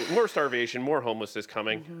 Correct. So more starvation, more homelessness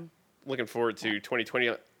coming. Looking forward to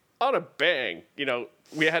 2020 on a bang. You know,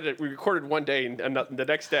 we recorded one day and the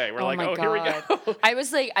next day we're God. Here we go. I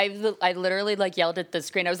was like, I literally like yelled at the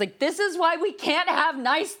screen. I was like, this is why we can't have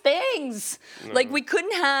nice things. No. Like we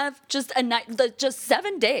couldn't have just just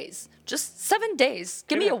 7 days. Just 7 days.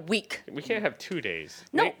 Give me a week. We can't have 2 days.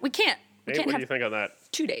 No, we can't. Nate, what do you think on that?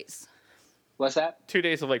 2 days. What's that? 2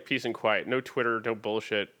 days of like peace and quiet. No Twitter, no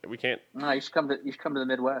bullshit. We can't. No, you should come to the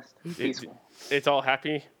Midwest. Peaceful. It's all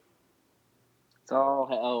happy. It's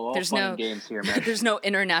all there's fun and games here, man. There's no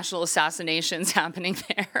international assassinations happening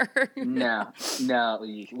there. No.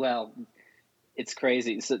 Well, it's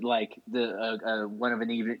crazy. So, like the one of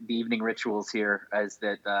the evening rituals here is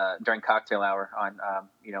that during cocktail hour on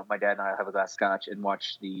my dad and I have a glass of scotch and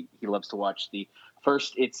he loves to watch the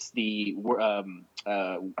first. It's the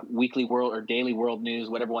weekly world or daily world news,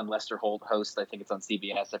 whatever one Lester Holt hosts. I think it's on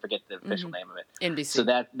CBS. I forget the official name of it. NBC. So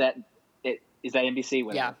is that NBC?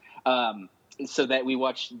 Whatever. Yeah. So that we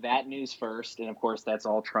watch that news first, and of course that's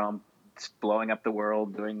all Trump blowing up the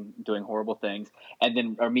world, doing horrible things, and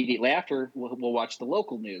then immediately after we'll watch the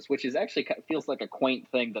local news, which is actually feels like a quaint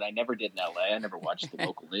thing that I never did in LA. I never watched the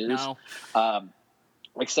local news,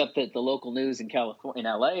 except that the local news in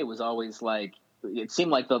LA was always like, it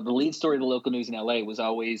seemed like the lead story of the local news in LA was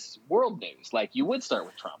always world news. Like you would start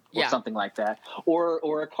with Trump or something like that,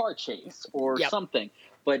 or a car chase or something.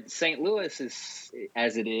 But St. Louis is,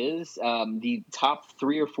 as it is, the top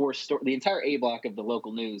 3 or 4 the entire A block of the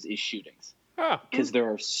local news is shootings. Because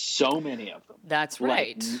there are so many of them. That's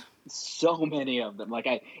right. So many of them. Like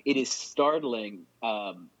it is startling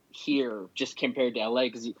here just compared to LA,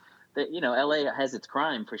 because LA has its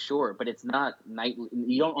crime for sure, but it's not nightly.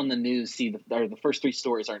 You don't on the news see the first 3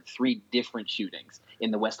 stories aren't 3 different shootings in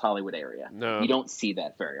the West Hollywood area. No, you don't see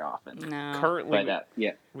that very often. No. Currently,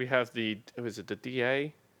 we have the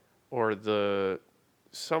DA or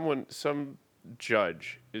some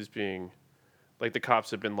judge is being, like, the cops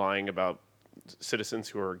have been lying about citizens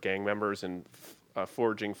who are gang members and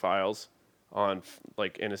forging files on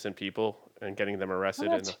like innocent people and getting them arrested.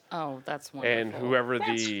 That's wonderful. And whoever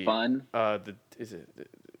that's fun.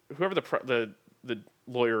 Whoever the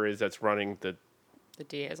lawyer is that's running the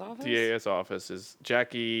DA's office. DA's office is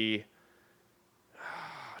Jackie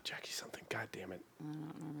something. God damn it! I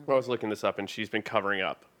don't remember. Well, I was looking this up, and she's been covering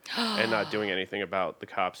up and not doing anything about the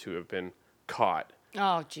cops who have been caught.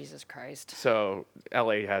 Oh, Jesus Christ. So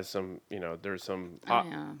LA has some, there's some,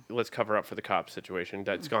 let's cover up for the cops situation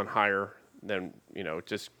that's gone higher than,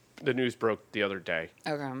 just the news broke the other day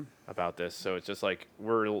about this. So it's just like,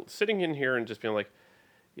 we're sitting in here and just being like,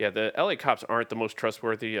 yeah, the LA cops aren't the most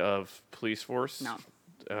trustworthy of police force. No.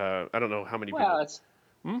 I don't know how many people.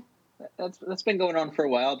 That's been going on for a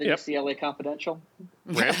while. Did you see LA Confidential?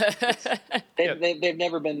 They've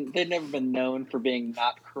never been known for being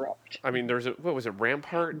not corrupt. I mean, what was it,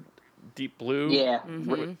 Rampart, Deep Blue? Yeah,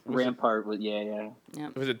 Rampart was yeah.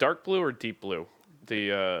 Was it Dark Blue or Deep Blue?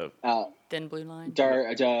 The thin blue line.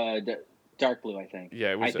 Dark blue, I think.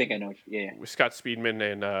 Yeah, I think I know. Yeah, with Scott Speedman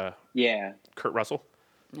and Kurt Russell.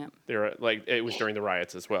 Yeah, they were like, it was during the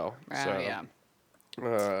riots as well.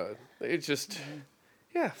 It's just.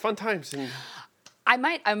 Yeah, fun times. And I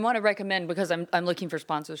want to recommend, because I'm looking for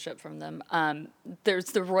sponsorship from them. There's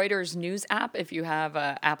the Reuters News app if you have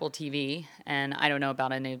Apple TV, and I don't know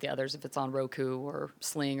about any of the others if it's on Roku or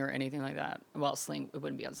Sling or anything like that. Well, Sling, it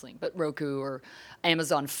wouldn't be on Sling, but Roku or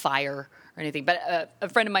Amazon Fire or anything. But a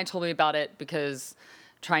friend of mine told me about it because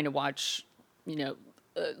trying to watch,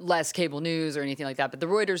 less cable news or anything like that. But the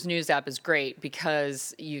Reuters News app is great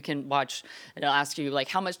because you can watch, it'll ask you like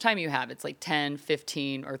how much time you have. It's like 10,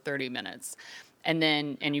 15, or 30 minutes. And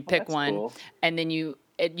you pick one, cool. And then you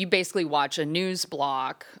basically watch a news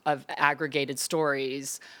block of aggregated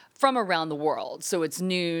stories from around the world. So it's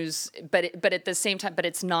news, but at the same time, but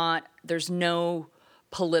it's not, there's no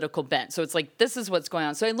political bent. So it's like, this is what's going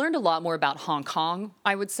on. So I learned a lot more about Hong Kong,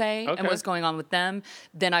 I would say, and what's going on with them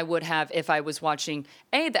than I would have if I was watching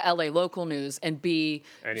A, the LA local news, and B,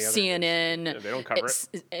 CNN, they don't cover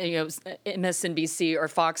it. MSNBC or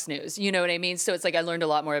Fox News. You know what I mean? So it's like I learned a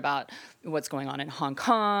lot more about what's going on in Hong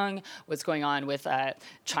Kong, what's going on with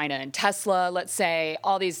China and Tesla, let's say,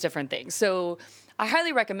 all these different things. So I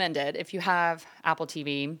highly recommend it if you have Apple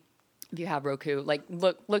TV. If you have Roku, like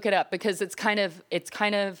look it up, because it's kind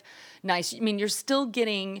of nice. I mean, you're still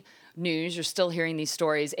getting news, you're still hearing these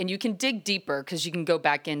stories, and you can dig deeper because you can go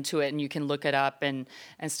back into it and you can look it up and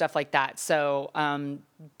stuff like that. So,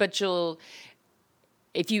 but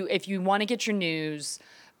if you want to get your news,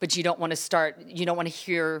 but you don't want to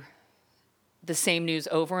hear the same news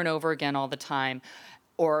over and over again all the time,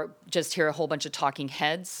 or just hear a whole bunch of talking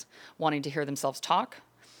heads wanting to hear themselves talk,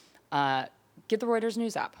 get the Reuters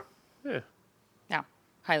News app. Yeah,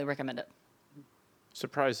 highly recommend it.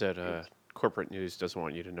 Surprised that corporate news doesn't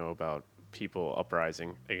want you to know about people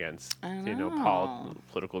uprising against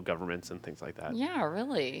political governments and things like that. Yeah,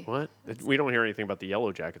 really. What? We don't hear anything about the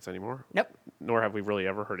Yellow Jackets anymore. Nope. Nor have we really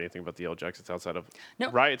ever heard anything about the Yellow Jackets outside of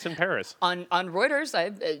riots in Paris. On Reuters,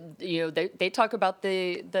 they talk about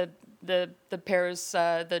the Paris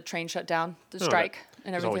the train shutdown, the strike,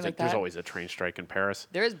 and everything like that. There's always a train strike in Paris.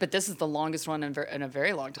 There is, but this is the longest one in a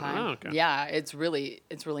very long time. Oh, okay. Yeah, it's really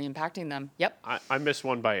impacting them. Yep. I missed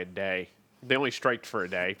one by a day. They only striked for a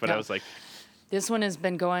day, but I was like, this one has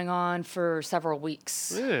been going on for several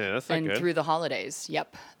weeks. Yeah, that's not good. And through the holidays.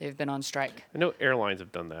 Yep, they've been on strike. I know airlines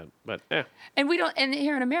have done that, but yeah. And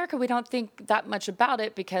here in America, we don't think that much about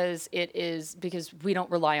it because we don't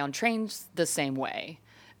rely on trains the same way.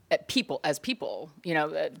 As people,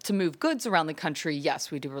 to move goods around the country, yes,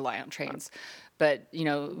 we do rely on trains. But,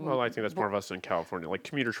 Well, I think that's more of us in California. Like,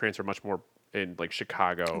 commuter trains are much more in, like,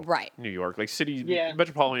 Chicago, right. New York, like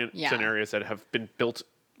metropolitan areas that have been built.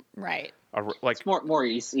 Right. Like it's more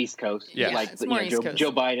East Coast. Yeah, like it's more East Coast.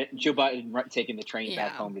 Joe Biden taking the train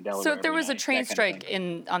back home to Delaware. So if there was a train strike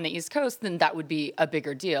on the East Coast, then that would be a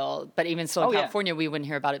bigger deal. But even still in California, we wouldn't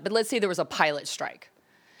hear about it. But let's say there was a pilot strike.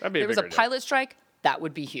 That'd be there was a pilot strike. That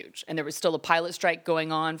would be huge. And there was still a pilot strike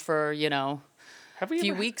going on for, a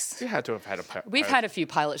few weeks. We had to have had a pilot. We've had a few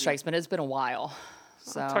pilot strikes, but it's been a while.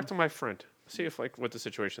 So I'll talk to my friend. See if what the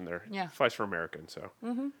situation there. Yeah. Flies for American, so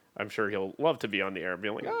I'm sure he'll love to be on the air,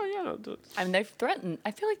 being like, oh yeah. I mean, they've threatened.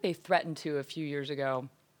 I feel like they threatened to a few years ago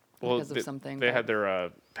because of something. They had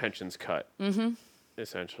their pensions cut,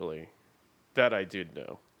 essentially. That I did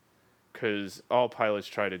know, because all pilots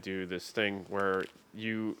try to do this thing where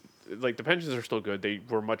the pensions are still good. They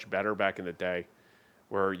were much better back in the day,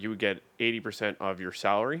 where you would get 80% of your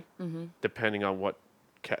salary, depending on what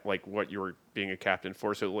you were being a captain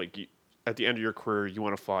for. So at the end of your career, you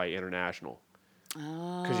want to fly international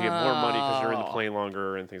because you get more money because you're in the plane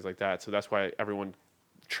longer and things like that. So that's why everyone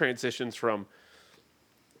transitions from.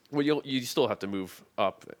 Well, you still have to move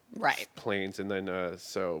up planes, and then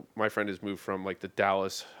so my friend has moved from the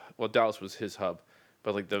Dallas. Well, Dallas was his hub,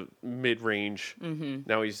 but the mid range.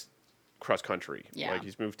 Now he's cross country. Yeah.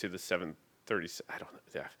 He's moved to the 730. I don't know.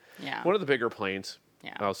 Yeah. Yeah. One of the bigger planes.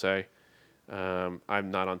 Yeah. I'll say.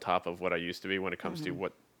 I'm not on top of what I used to be when it comes to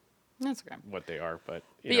what they are, but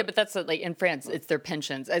but that's in France, it's their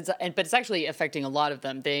pensions, but it's actually affecting a lot of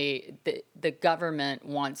them. The government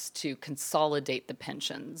wants to consolidate the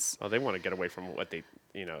pensions. Well, they want to get away from what they,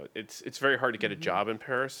 it's very hard to get a job in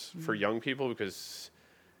Paris for young people because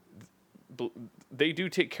they do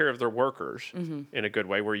take care of their workers in a good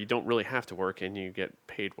way, where you don't really have to work and you get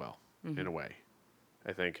paid well in a way.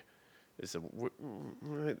 I think is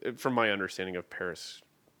from my understanding of Paris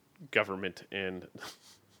government and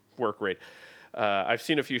work rate. I've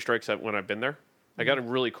seen a few strikes when I've been there. I got a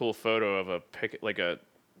really cool photo of a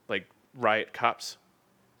riot cops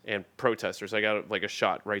and protesters. I got a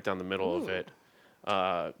shot right down the middle of it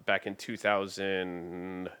back in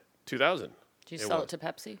 2000. Did you sell it to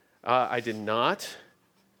Pepsi? I did not.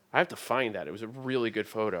 I have to find that. It was a really good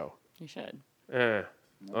photo. You should.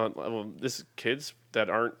 This is kids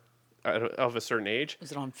that aren't of a certain age.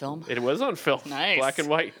 Was it on film? It was on film. Nice. Black and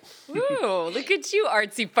white. Ooh, look at you,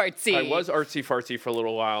 artsy fartsy. I was artsy fartsy for a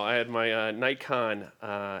little while. I had my Nikon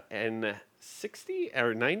N60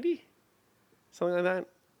 or 90, something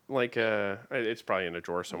like that. It's probably in a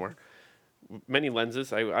drawer somewhere. Many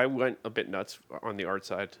lenses. I went a bit nuts on the art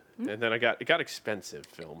side, and then it got expensive.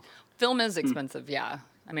 Film is expensive. Yeah.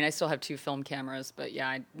 I mean, I still have 2 film cameras, but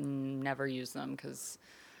I never use them because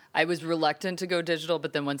I was reluctant to go digital,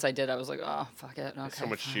 but then once I did, I was like, oh, fuck it. Okay, it's so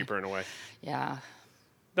much cheaper in a way. Yeah.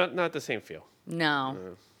 Not the same feel.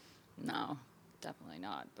 No. No, definitely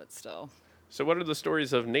not, but still. So what are the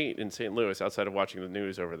stories of Nate in St. Louis outside of watching the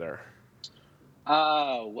news over there?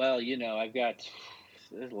 Well,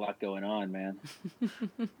 there's a lot going on, man.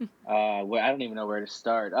 I don't even know where to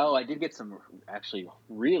start. Oh, I did get some actually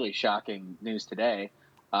really shocking news today.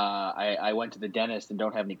 I went to the dentist and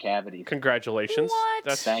don't have any cavities. Congratulations! What?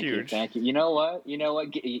 That's huge. Thank you. You know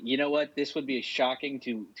what? This would be shocking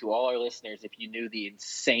to all our listeners if you knew the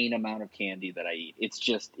insane amount of candy that I eat. It's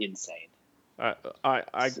just insane.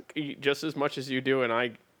 I eat just as much as you do,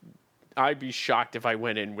 and I'd be shocked if I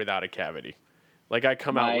went in without a cavity. Like I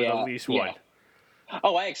come out with at least one.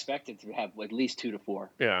 Oh, I expected to have at least 2 to 4.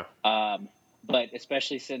 Yeah. But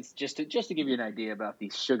especially since just to give you an idea about the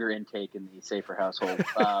sugar intake in the Safer household,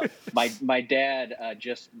 my dad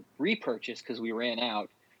just repurchased, because we ran out,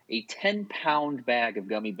 a 10-pound bag of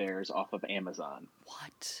gummy bears off of Amazon.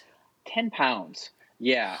 What? 10 pounds?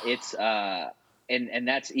 Yeah, it's and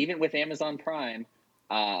that's even with Amazon Prime.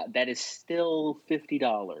 That is still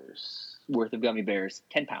 $50 worth of gummy bears.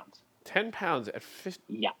 10 pounds. 10 pounds at 50.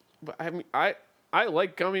 Yeah. But I mean, I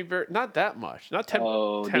like gummy bears, not that much, not 10,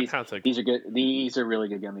 10 pounds. Like, these are good. These are really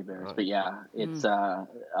good gummy bears. But yeah, it's so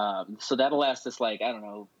that'll last us like, I don't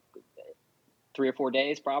know, 3 or 4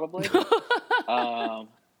 days probably. I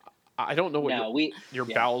don't know what your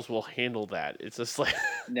bowels will handle that. It's just like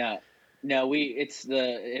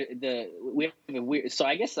so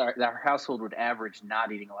I guess our household would average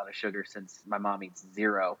not eating a lot of sugar, since my mom eats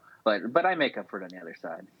 0. But I make up for it on the other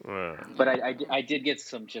side. But I did get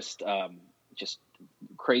some just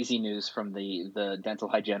crazy news from the dental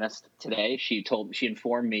hygienist today. She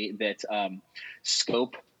informed me that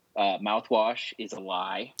Scope mouthwash is a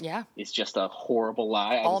lie. Yeah, it's just a horrible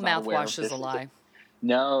lie. All mouthwash is a lie.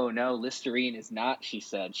 No, Listerine is not. She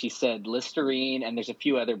said Listerine, and there's a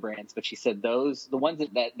few other brands, but she said the ones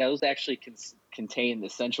that those actually contain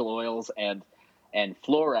essential oils and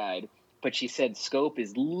fluoride. But she said Scope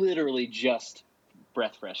is literally just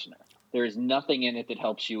breath freshener. There is nothing in it that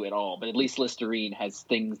helps you at all, but at least Listerine has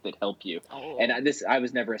things that help you. Oh. And I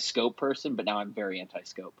was never a Scope person, but now I'm very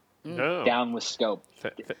anti-Scope. No. Down with Scope.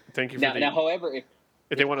 Thank you for now, however, if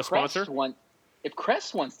they want to sponsor? If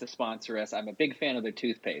Crest wants to sponsor us, I'm a big fan of their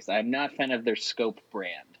toothpaste. I'm not a fan of their Scope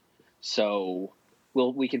brand. So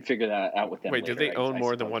we can figure that out with them later. Wait, do they own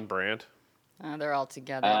more than one brand? They're all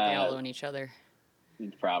together. They all own each other.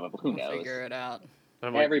 Probably. Who knows? Figure it out.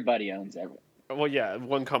 Everybody owns everything. Well, yeah,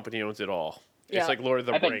 one company owns it all. Yeah. It's like Lord of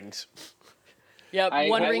the Rings. Yep,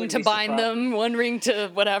 one ring to bind them, one ring to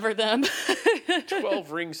whatever them.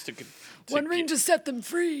 12 rings to one ring to set them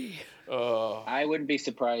free. I wouldn't be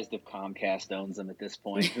surprised if Comcast owns them at this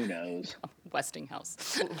point. Who knows?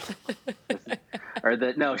 Westinghouse. Or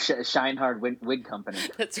Scheinhard Wig Company.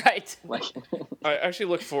 That's right. I actually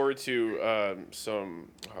look forward to some,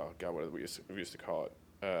 what did we used to call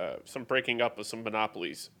it? Some breaking up of some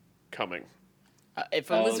monopolies coming.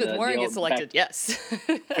 If Elizabeth Warren gets elected, yes.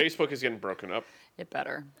 Facebook is getting broken up. It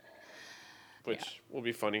better. Which will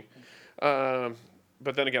be funny. But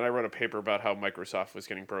then again, I wrote a paper about how Microsoft was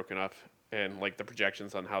getting broken up and like the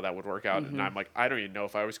projections on how that would work out. Mm-hmm. And I'm like, I don't even know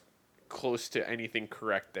if I was close to anything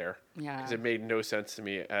correct there. Yeah. Because it made no sense to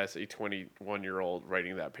me as a 21-year-old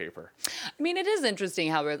writing that paper. I mean, it is interesting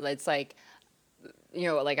how it's like,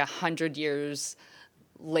 like 100 years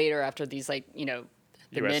later after these,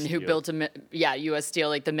 the US men who Steel. Built U.S. Steel,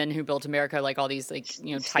 like the men who built America, like all these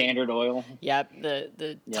Standard Oil. Yeah,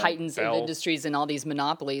 the titans of industries and all these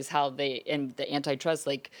monopolies, how they and the antitrust,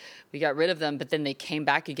 we got rid of them, but then they came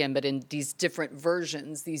back again, but in these different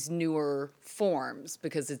versions, these newer forms,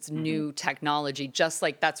 because it's new technology. Just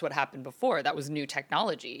like that's what happened before. That was new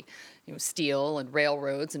technology, steel and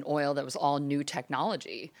railroads and oil. That was all new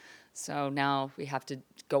technology. So now we have to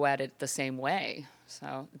go at it the same way.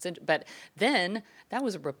 So but then that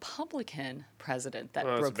was a Republican president that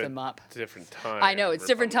broke them up. Different times. I know it's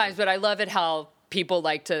different times, but I love it how people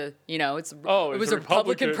like to, it was a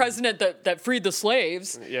Republican president that freed the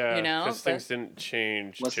slaves. Yeah, because things didn't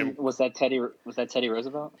change. Was that Teddy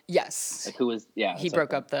Roosevelt? Yes. Who was? Yeah. He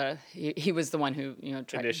broke up he was the one who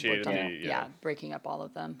initiated breaking up all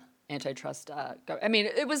of them. Antitrust. I mean,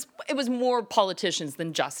 it was more politicians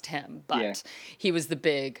than just him, but he was the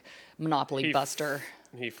big monopoly buster.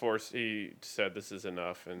 He said this is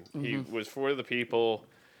enough, and he was for the people.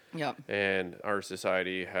 Yep. And our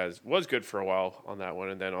society was good for a while on that one,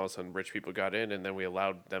 and then all of a sudden rich people got in, and then we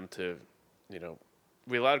allowed them to,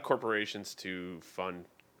 we allowed corporations to fund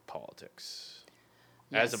politics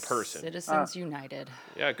as a person. Citizens United.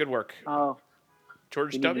 Yeah, good work. Oh,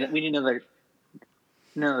 George W. We didn't know that.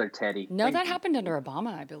 No, Teddy. No, that happened under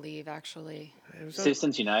Obama, I believe, actually.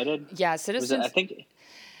 Citizens United? Yeah, Citizens. I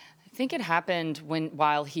think it happened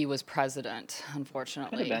while he was president,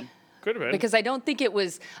 unfortunately. Could have been. Because I don't think it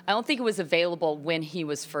was available when he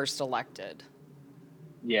was first elected.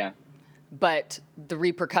 Yeah. But the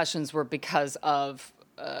repercussions were because of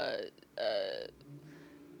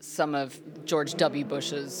some of George W.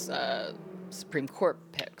 Bush's Supreme Court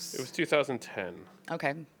picks. It was 2010.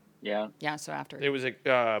 Okay. Yeah. Yeah. So after. It was it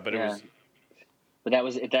was. But that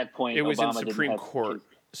was at that point. It was Obama in Supreme Court,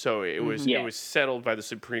 so it was it was settled by the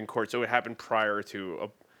Supreme Court. So it happened prior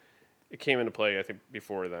to. It came into play, I think,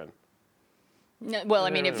 before then. No, well, I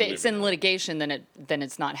mean, if it's in litigation, then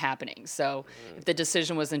it's not happening. So if the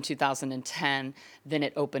decision was in 2010, then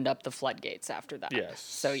it opened up the floodgates after that. Yes.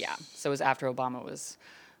 So yeah. So it was after Obama was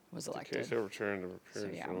elected. The case overturned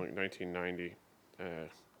from like 1990.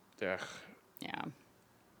 Yeah.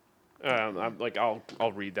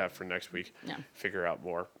 I'll read that for next week. Yeah. Figure out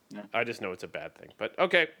more. Yeah. I just know it's a bad thing. But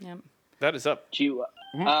okay. Yeah. That is up. Do you,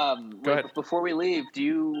 Go ahead. Before we leave, do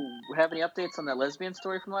you have any updates on that lesbian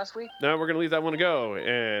story from last week? No, we're going to leave that one to go.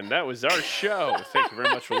 And that was our show. Thank you very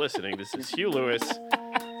much for listening. This is Hugh Lewis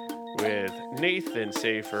with Nathan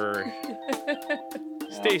Safer,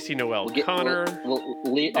 Stacey Noel Connor. And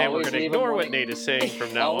we're going to ignore what Nate is saying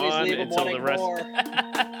from now on until the rest.